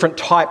there are different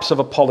types of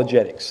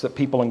apologetics that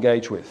people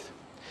engage with.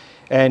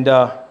 And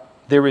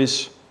there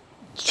is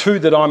two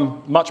that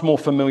I'm much more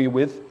familiar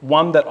with.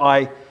 One that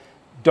I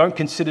don't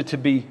consider to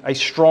be a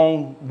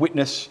strong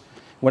witness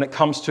when it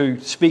comes to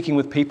speaking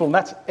with people, and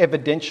that's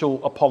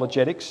evidential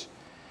apologetics.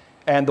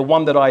 And the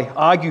one that I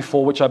argue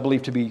for, which I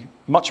believe to be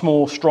much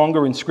more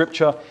stronger in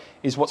Scripture,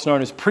 is what's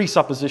known as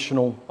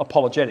presuppositional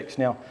apologetics.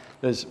 Now,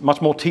 there's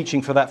much more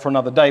teaching for that for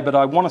another day, but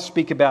I want to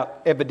speak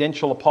about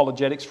evidential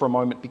apologetics for a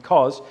moment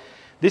because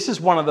this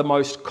is one of the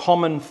most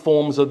common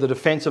forms of the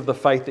defense of the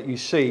faith that you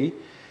see.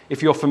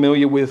 If you're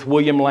familiar with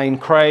William Lane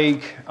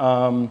Craig,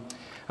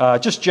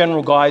 just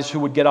general guys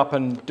who would get up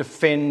and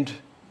defend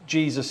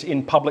Jesus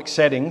in public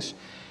settings.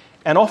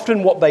 And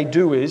often what they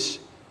do is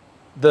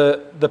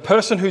the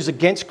person who's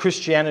against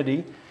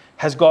Christianity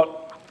has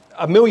got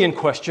a million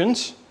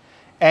questions,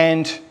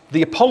 and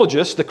the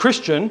apologist, the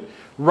Christian,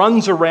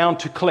 runs around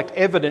to collect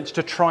evidence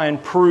to try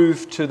and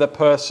prove to the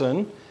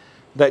person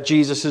that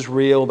Jesus is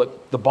real,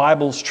 that the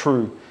Bible's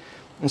true.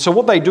 And so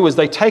what they do is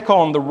they take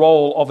on the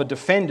role of a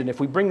defendant. If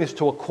we bring this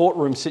to a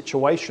courtroom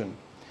situation,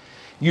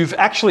 you've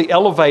actually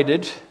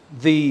elevated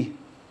the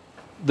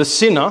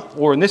sinner,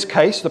 or in this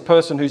case, the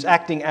person who's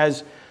acting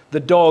as the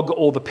dog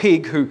or the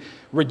pig who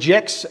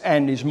rejects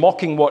and is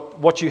mocking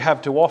what you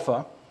have to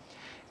offer,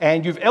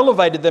 and you've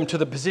elevated them to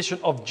the position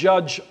of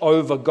judge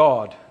over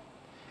God.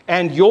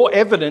 And your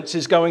evidence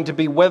is going to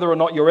be whether or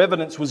not your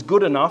evidence was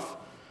good enough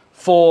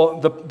for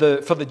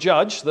the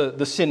judge,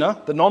 the sinner,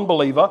 the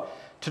non-believer,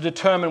 to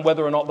determine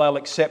whether or not they'll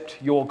accept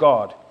your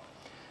God.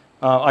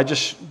 I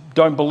just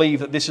don't believe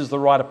that this is the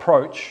right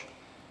approach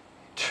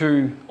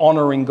to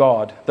honouring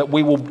God, that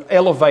we will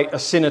elevate a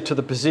sinner to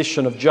the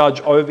position of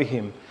judge over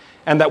him,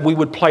 and that we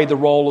would play the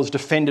role as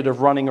defendant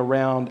of running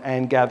around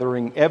and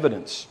gathering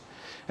evidence.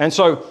 And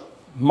so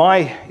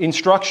my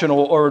instruction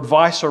or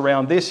advice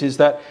around this is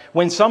that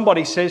when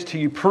somebody says to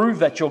you, prove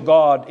that your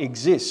God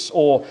exists,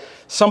 or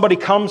somebody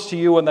comes to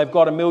you and they've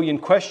got a million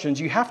questions,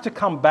 you have to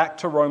come back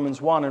to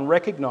Romans 1 and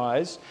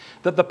recognize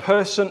that the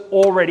person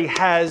already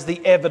has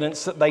the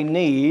evidence that they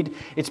need.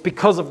 It's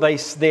because of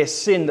their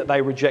sin that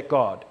they reject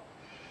God.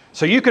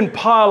 So you can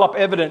pile up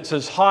evidence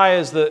as high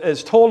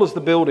as tall as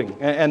the building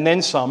and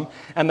then some,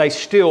 and they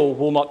still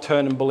will not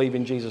turn and believe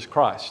in Jesus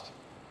Christ.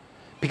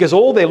 Because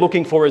all they're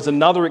looking for is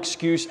another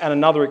excuse and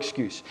another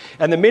excuse.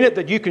 And the minute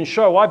that you can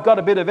show, I've got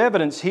a bit of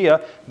evidence here,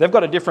 they've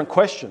got a different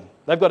question.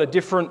 They've got a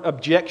different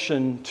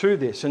objection to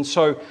this. And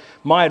so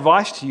my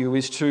advice to you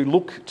is to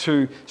look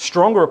to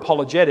stronger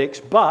apologetics,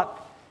 but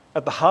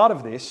at the heart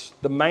of this,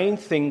 the main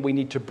thing we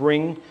need to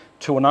bring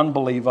to an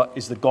unbeliever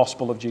is the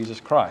gospel of Jesus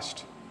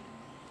Christ.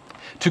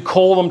 To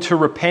call them to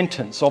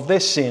repentance of their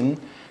sin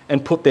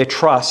and put their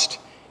trust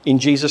in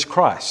Jesus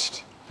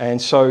Christ.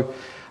 And so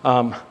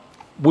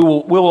we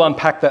will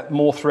unpack that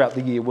more throughout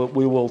the year.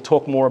 We will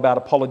talk more about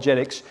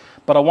apologetics,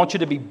 but I want you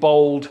to be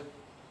bold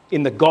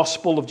in the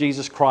gospel of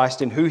Jesus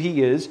Christ and who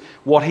he is,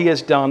 what he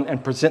has done,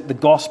 and present the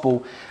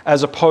gospel,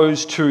 as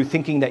opposed to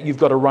thinking that you've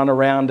got to run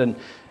around and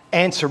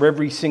answer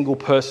every single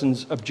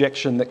person's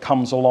objection that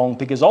comes along,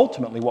 because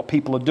ultimately what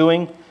people are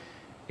doing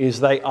is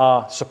they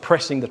are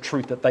suppressing the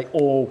truth that they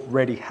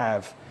already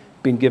have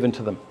been given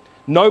to them.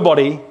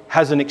 Nobody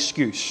has an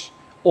excuse.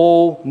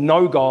 All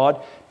know God,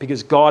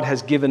 because God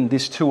has given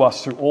this to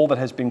us through all that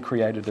has been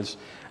created,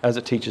 as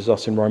it teaches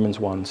us in Romans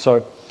 1.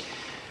 So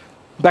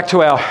back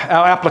to our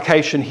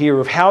application here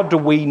of how do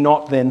we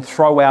not then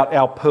throw out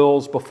our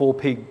pearls before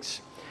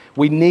pigs.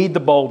 We need the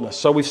boldness.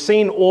 So we've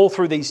seen all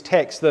through these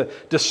texts, the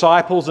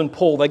disciples and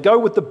Paul, they go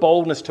with the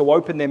boldness to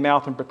open their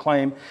mouth and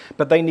proclaim,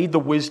 but they need the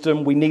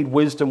wisdom. We need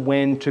wisdom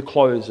when to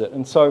close it.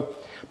 And so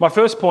my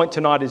first point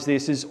tonight is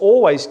this, is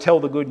always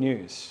tell the good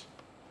news.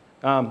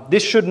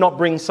 This should not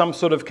bring some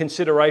sort of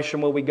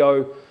consideration where we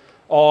go,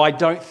 oh, I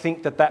don't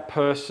think that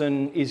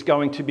person is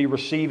going to be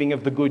receiving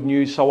of the good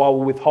news, so I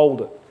will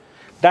withhold it.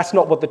 That's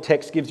not what the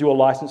text gives you a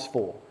license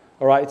for.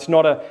 All right, it's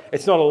not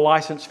a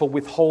license for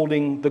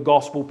withholding the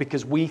gospel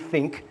because we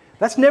think.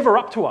 That's never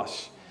up to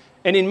us.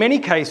 And in many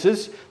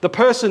cases, the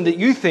person that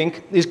you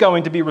think is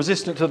going to be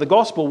resistant to the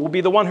gospel will be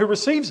the one who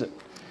receives it.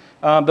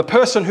 The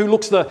person who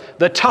looks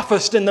the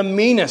toughest and the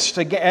meanest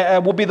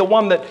will be the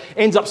one that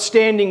ends up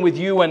standing with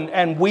you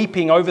and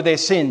weeping over their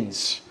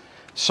sins.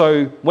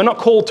 So we're not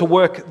called to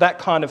work that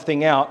kind of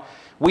thing out.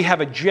 We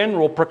have a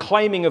general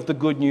proclaiming of the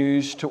good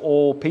news to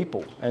all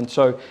people. And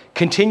so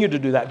continue to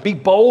do that. Be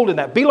bold in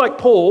that. Be like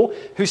Paul,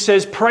 who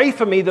says, pray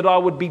for me that I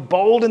would be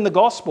bold in the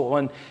gospel.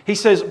 And he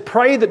says,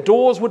 pray that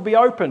doors would be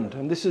opened.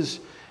 And this is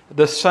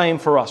the same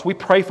for us. We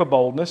pray for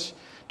boldness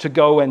to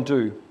go and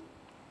do.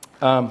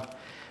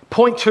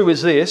 Point 2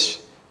 is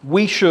this.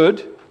 We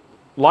should,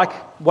 like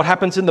what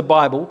happens in the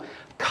Bible,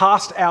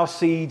 cast our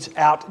seeds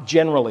out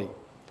generally,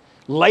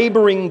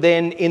 laboring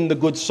then in the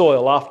good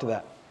soil after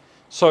that.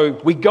 So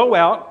we go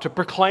out to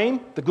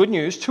proclaim the good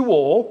news to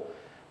all,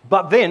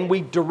 but then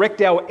we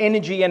direct our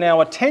energy and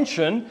our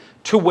attention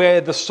to where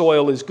the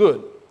soil is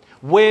good,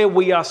 where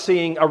we are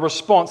seeing a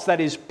response that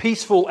is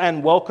peaceful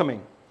and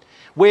welcoming.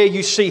 Where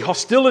you see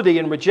hostility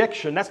and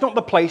rejection, that's not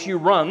the place you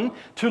run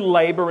to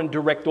labor and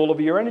direct all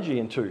of your energy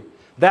into.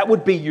 That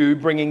would be you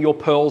bringing your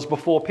pearls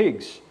before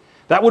pigs.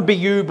 That would be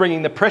you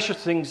bringing the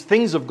precious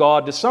things of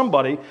God to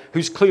somebody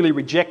who's clearly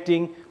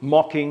rejecting,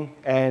 mocking,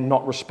 and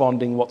not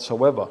responding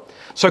whatsoever.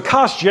 So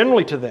cast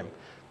generally to them.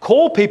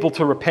 Call people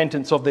to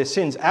repentance of their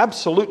sins,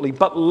 absolutely,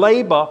 but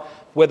labor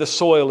where the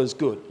soil is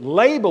good.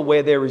 Labor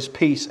where there is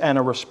peace and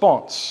a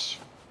response.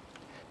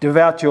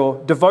 Devote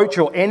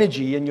your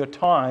energy and your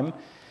time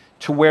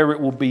to where it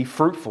will be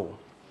fruitful.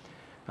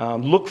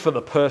 Look for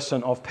the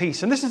person of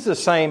peace. And this is the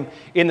same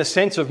in the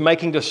sense of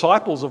making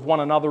disciples of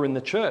one another in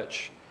the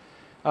church.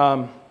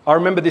 I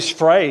remember this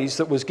phrase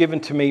that was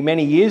given to me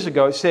many years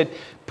ago. It said,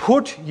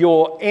 put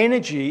your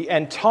energy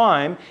and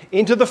time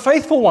into the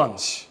faithful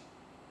ones.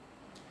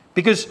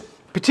 Because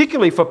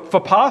particularly for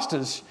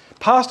pastors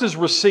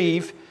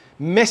receive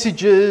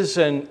messages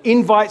and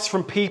invites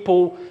from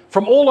people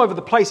from all over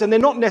the place, and they're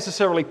not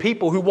necessarily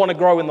people who want to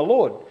grow in the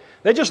Lord.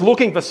 They're just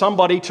looking for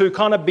somebody to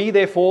kind of be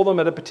there for them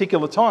at a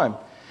particular time.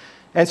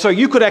 And so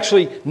you could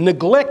actually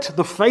neglect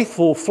the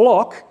faithful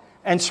flock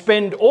and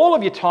spend all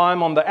of your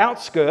time on the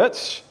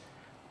outskirts,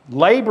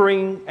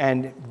 laboring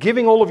and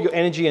giving all of your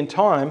energy and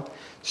time.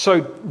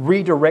 So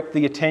redirect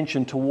the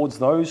attention towards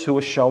those who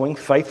are showing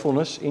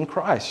faithfulness in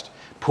Christ.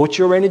 Put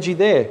your energy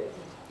there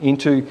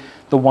into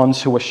the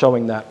ones who are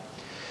showing that.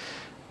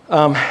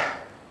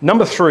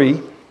 Number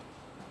 3,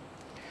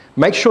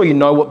 make sure you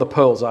know what the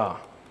pearls are.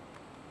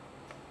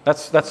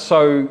 That's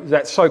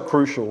so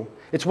crucial.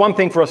 It's one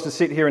thing for us to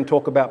sit here and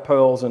talk about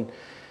pearls and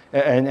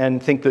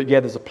think that,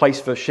 there's a place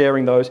for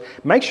sharing those.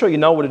 Make sure you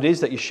know what it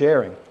is that you're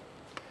sharing.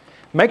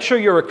 Make sure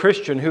you're a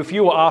Christian who, if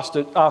you were asked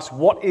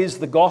what is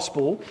the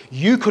gospel,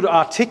 you could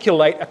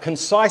articulate a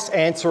concise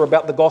answer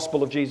about the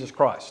gospel of Jesus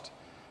Christ.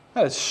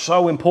 That is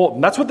so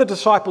important. That's what the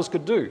disciples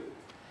could do.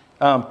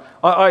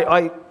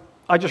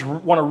 I just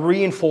want to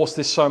reinforce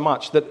this so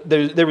much, that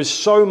there is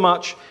so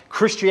much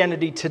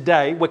Christianity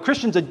today where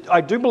Christians, I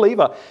do believe,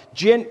 are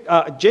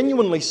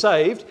genuinely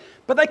saved,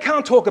 but they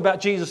can't talk about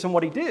Jesus and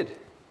what he did.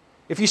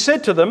 If you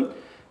said to them,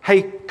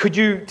 hey, could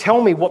you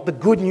tell me what the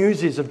good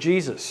news is of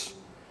Jesus?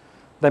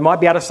 They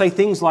might be able to say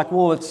things like,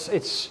 well,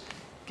 it's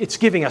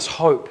giving us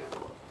hope.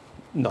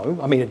 No,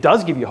 I mean, it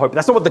does give you hope.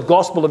 That's not what the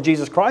gospel of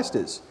Jesus Christ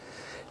is.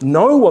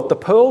 Know what the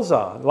pearls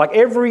are. Like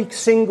every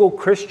single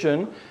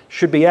Christian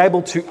should be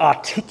able to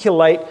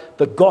articulate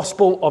the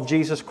gospel of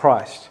Jesus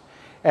Christ.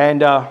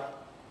 And I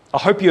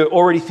hope you're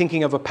already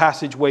thinking of a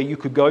passage where you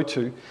could go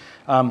to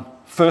 1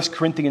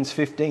 Corinthians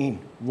 15,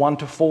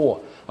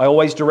 1-4. I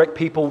always direct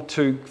people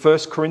to 1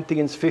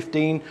 Corinthians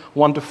 15,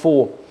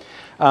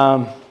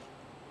 1-4.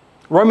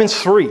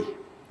 Romans 3,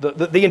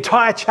 the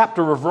entire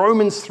chapter of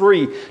Romans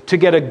 3, to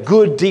get a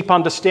good, deep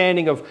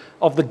understanding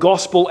of the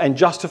gospel and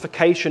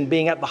justification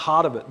being at the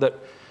heart of it.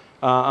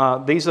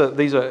 That these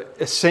are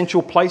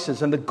essential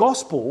places. And the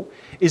gospel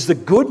is the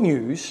good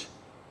news,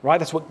 right?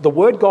 That's what the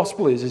word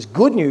gospel is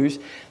good news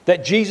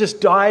that Jesus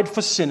died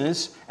for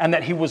sinners and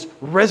that he was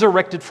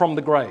resurrected from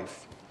the grave.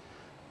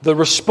 The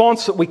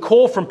response that we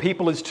call from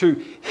people is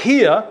to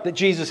hear that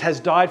Jesus has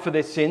died for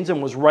their sins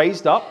and was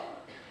raised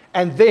up,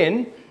 and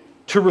then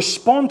to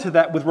respond to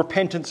that with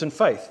repentance and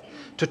faith.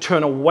 to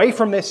turn away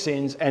from their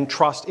sins and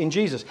trust in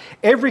Jesus.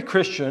 Every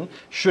Christian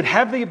should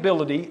have the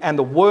ability and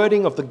the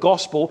wording of the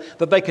gospel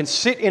that they can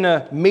sit in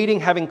a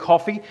meeting having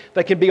coffee,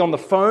 they can be on the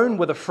phone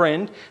with a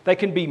friend, they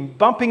can be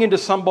bumping into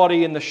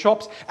somebody in the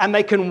shops, and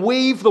they can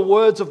weave the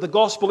words of the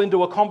gospel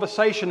into a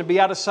conversation and be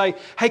able to say,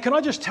 hey, can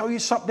I just tell you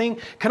something?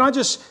 Can I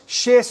just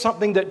share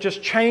something that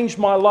just changed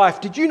my life?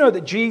 Did you know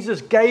that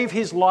Jesus gave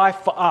his life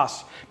for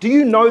us? Do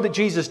you know that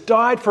Jesus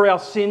died for our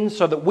sins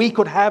so that we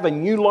could have a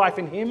new life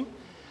in him?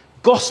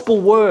 Gospel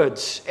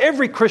words.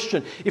 Every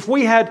Christian, if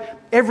we had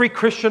every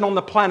Christian on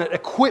the planet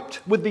equipped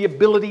with the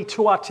ability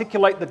to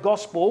articulate the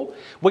gospel,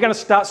 we're going to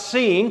start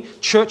seeing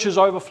churches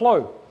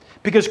overflow.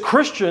 Because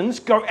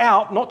Christians go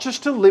out not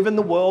just to live in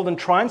the world and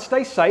try and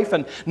stay safe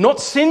and not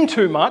sin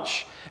too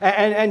much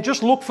and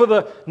just look for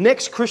the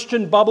next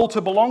Christian bubble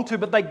to belong to,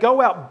 but they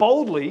go out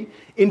boldly,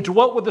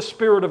 indwelt with the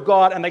Spirit of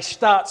God, and they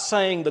start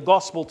saying the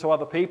gospel to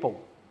other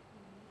people.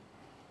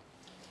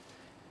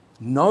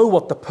 Know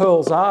what the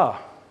pearls are.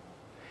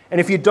 And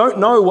if you don't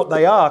know what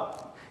they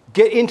are,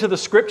 get into the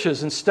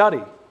scriptures and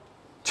study.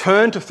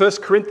 Turn to 1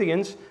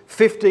 Corinthians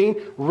 15,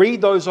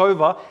 read those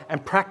over,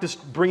 and practice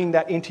bringing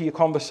that into your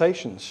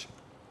conversations.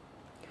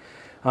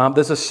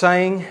 There's a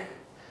saying,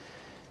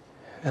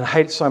 and I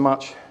hate it so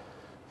much.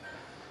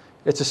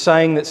 It's a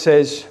saying that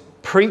says,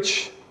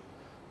 preach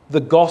the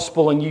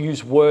gospel and you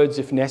use words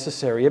if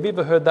necessary. Have you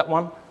ever heard that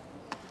one?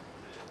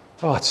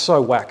 Oh, it's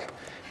so whack.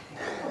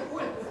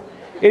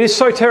 It is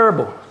so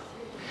terrible.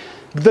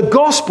 The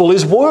gospel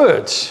is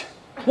words.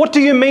 What do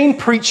you mean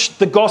preach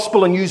the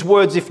gospel and use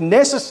words if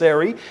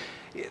necessary?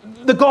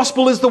 The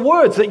gospel is the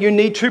words that you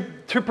need to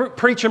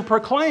preach and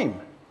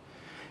proclaim.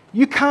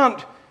 You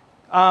can't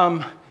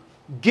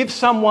give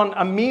someone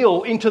a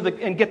meal and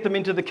get them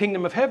into the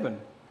kingdom of heaven.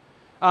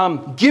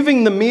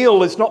 Giving the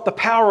meal is not the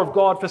power of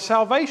God for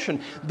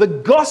salvation. The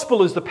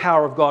gospel is the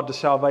power of God to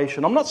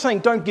salvation. I'm not saying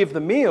don't give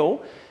the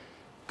meal.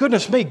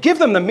 Goodness me, give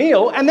them the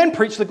meal and then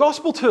preach the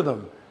gospel to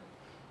them.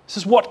 This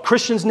is what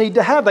Christians need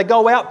to have. They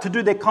go out to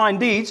do their kind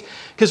deeds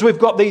because we've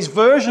got these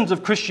versions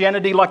of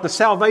Christianity like the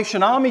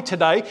Salvation Army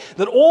today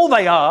that all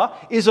they are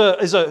is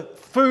a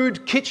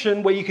food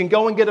kitchen where you can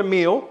go and get a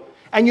meal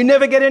and you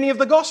never get any of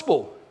the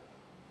gospel.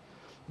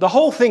 The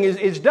whole thing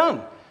is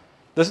done.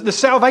 The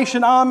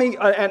Salvation Army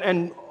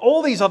and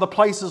all these other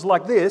places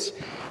like this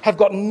have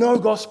got no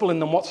gospel in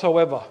them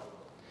whatsoever.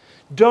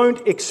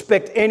 Don't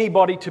expect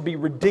anybody to be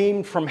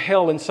redeemed from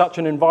hell in such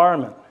an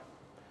environment.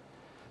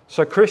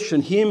 So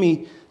Christian, hear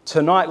me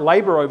tonight,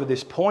 labour over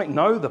this point.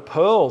 Know the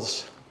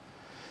pearls.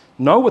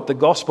 Know what the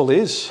gospel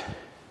is.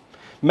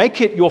 Make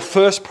it your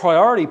first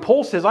priority.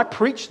 Paul says, I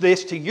preach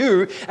this to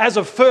you as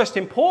of first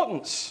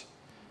importance.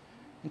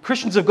 And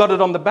Christians have got it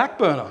on the back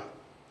burner.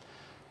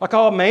 Like,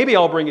 oh, maybe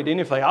I'll bring it in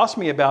if they ask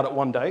me about it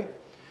one day.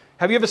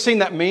 Have you ever seen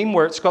that meme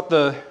where it's got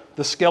the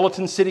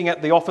skeleton sitting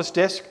at the office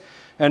desk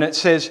and it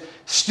says,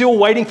 still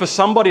waiting for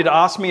somebody to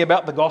ask me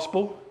about the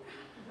gospel?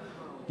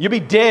 You'll be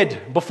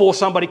dead before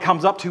somebody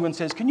comes up to you and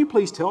says, can you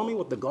please tell me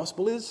what the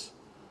gospel is?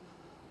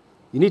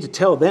 You need to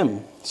tell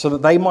them so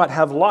that they might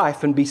have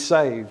life and be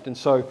saved. And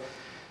so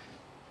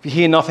if you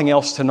hear nothing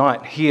else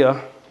tonight,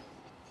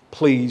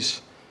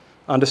 please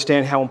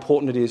understand how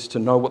important it is to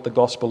know what the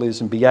gospel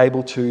is and be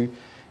able to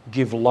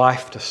give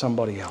life to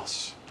somebody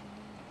else.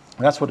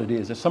 And that's what it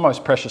is. It's the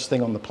most precious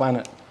thing on the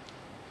planet.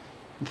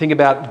 Think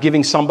about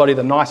giving somebody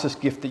the nicest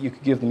gift that you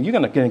could give them. You're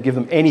going to give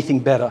them anything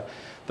better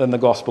than the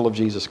gospel of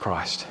Jesus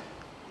Christ.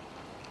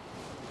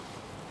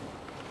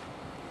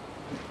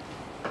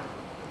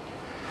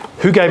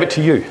 Who gave it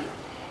to you?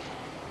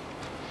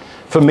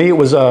 For me, it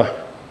was an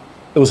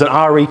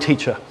RE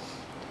teacher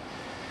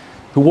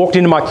who walked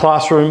into my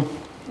classroom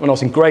when I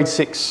was in grade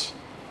 6,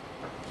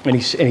 and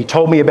he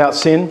told me about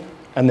sin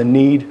and the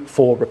need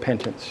for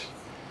repentance.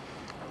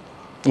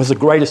 It was the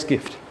greatest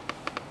gift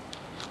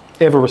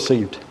ever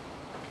received.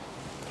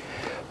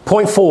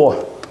 Point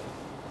 4,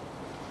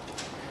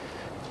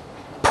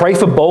 pray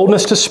for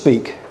boldness to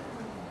speak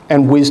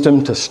and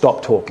wisdom to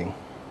stop talking.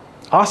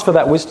 Ask for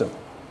that wisdom.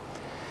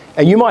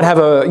 And you might have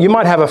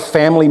a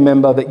family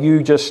member that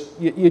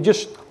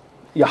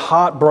you're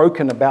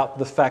heartbroken about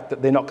the fact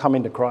that they're not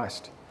coming to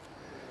Christ.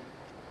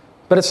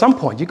 But at some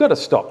point, you've got to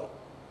stop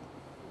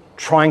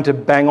trying to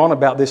bang on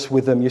about this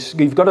with them.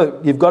 You've got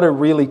to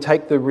really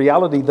take the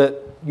reality that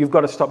you've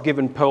got to stop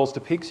giving pearls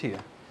to pigs here.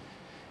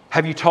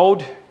 Have you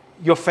told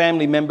your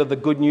family member the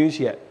good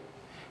news yet?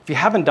 If you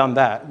haven't done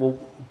that, well,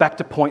 back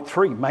to point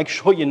 3. Make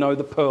sure you know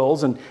the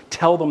pearls and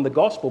tell them the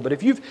gospel. But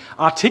if you've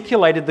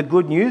articulated the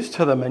good news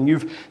to them and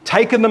you've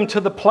taken them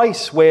to the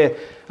place where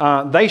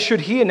they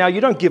should hear, now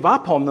you don't give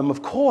up on them,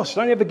 of course.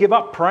 Don't ever give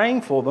up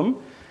praying for them.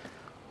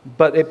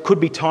 But it could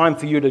be time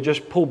for you to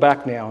just pull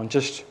back now and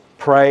just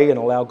pray and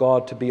allow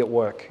God to be at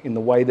work in the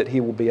way that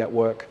He will be at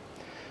work.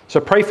 So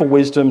pray for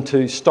wisdom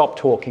to stop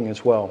talking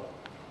as well.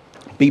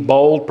 Be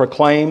bold,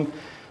 proclaim,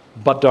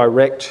 but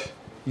direct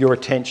your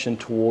attention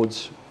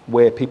towards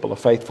where people are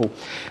faithful.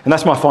 And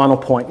that's my final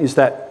point, is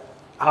that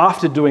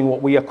after doing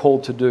what we are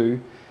called to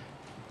do,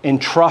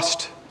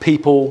 entrust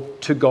people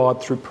to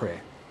God through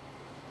prayer.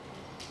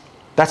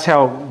 That's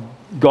how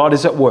God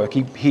is at work.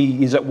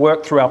 He is at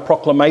work through our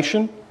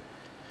proclamation,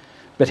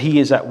 but He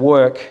is at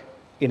work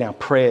in our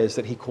prayers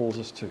that He calls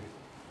us to.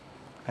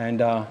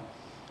 And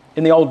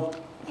in the Old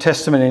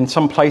Testament, in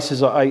some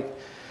places,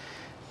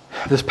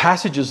 there's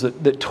passages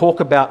that talk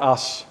about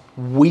us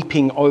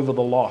weeping over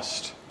the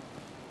lost.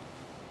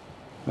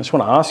 I just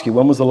want to ask you,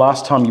 when was the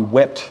last time you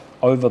wept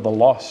over the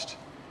lost?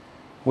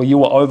 Where you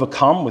were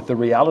overcome with the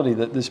reality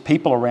that there's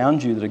people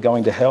around you that are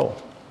going to hell.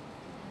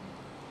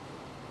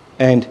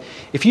 And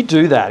if you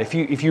do that,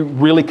 if you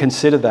really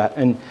consider that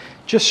and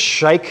just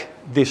shake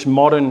this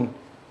modern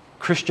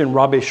Christian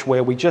rubbish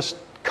where we just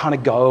kind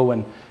of go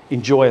and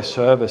enjoy a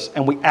service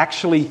and we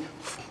actually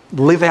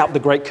live out the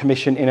Great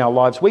Commission in our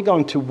lives, we're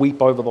going to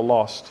weep over the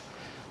lost,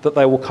 that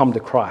they will come to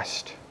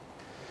Christ.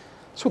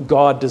 That's what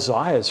God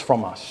desires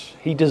from us.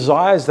 He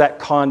desires that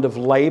kind of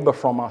labour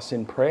from us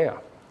in prayer.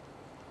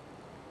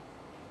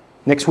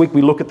 Next week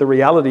we look at the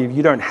reality of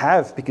you don't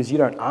have because you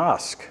don't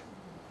ask.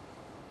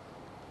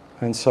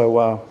 And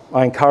so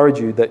I encourage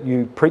you that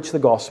you preach the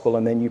gospel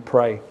and then you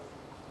pray.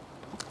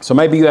 So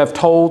maybe you have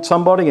told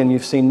somebody and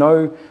you've seen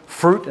no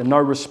fruit and no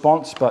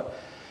response, but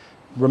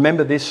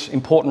remember this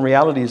important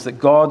reality is that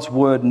God's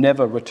word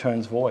never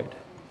returns void.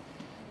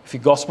 If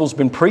your gospel's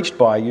been preached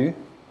by you,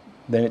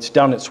 then it's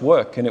done its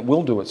work and it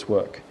will do its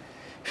work.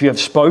 If you have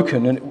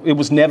spoken, and it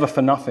was never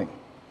for nothing.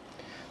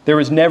 There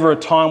is never a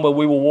time where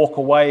we will walk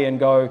away and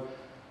go,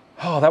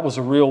 oh, that was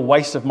a real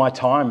waste of my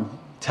time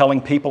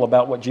telling people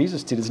about what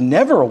Jesus did. It's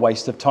never a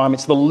waste of time.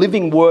 It's the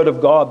living word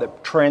of God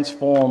that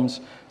transforms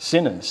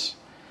sinners.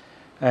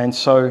 And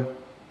so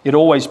it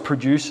always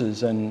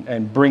produces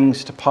and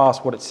brings to pass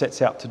what it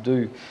sets out to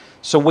do.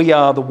 So we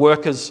are the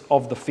workers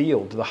of the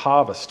field, the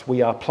harvest.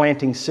 We are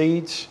planting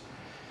seeds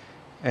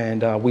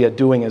and we are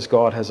doing as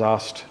God has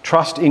asked.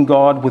 Trust in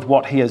God with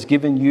what He has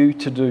given you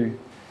to do.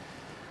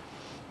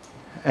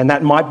 And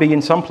that might be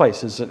in some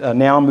places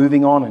now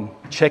moving on and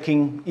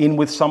checking in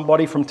with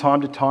somebody from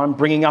time to time,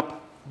 bringing up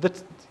the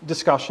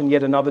discussion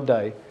yet another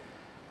day,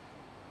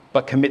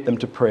 but commit them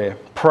to prayer.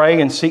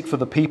 Pray and seek for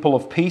the people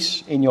of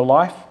peace in your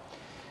life,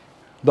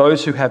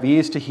 those who have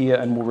ears to hear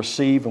and will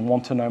receive and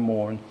want to know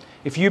more. And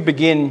if you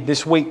begin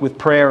this week with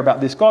prayer about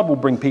this, God will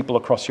bring people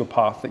across your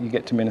path that you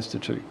get to minister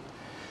to.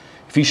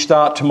 If you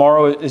start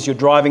tomorrow as you're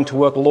driving to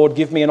work, Lord,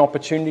 give me an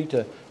opportunity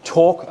to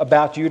talk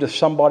about you to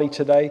somebody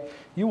today,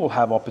 you will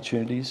have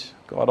opportunities.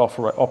 God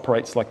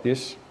operates like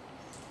this.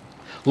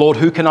 Lord,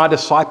 who can I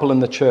disciple in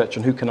the church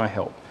and who can I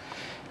help?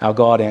 Our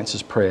God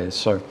answers prayers.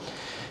 So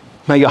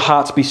may your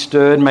hearts be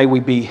stirred. May we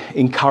be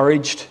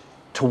encouraged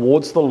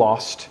towards the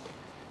lost.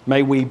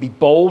 May we be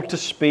bold to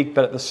speak,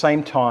 but at the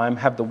same time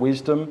have the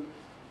wisdom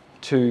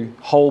to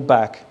hold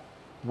back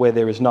where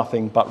there is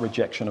nothing but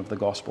rejection of the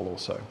gospel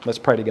also. Let's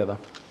pray together.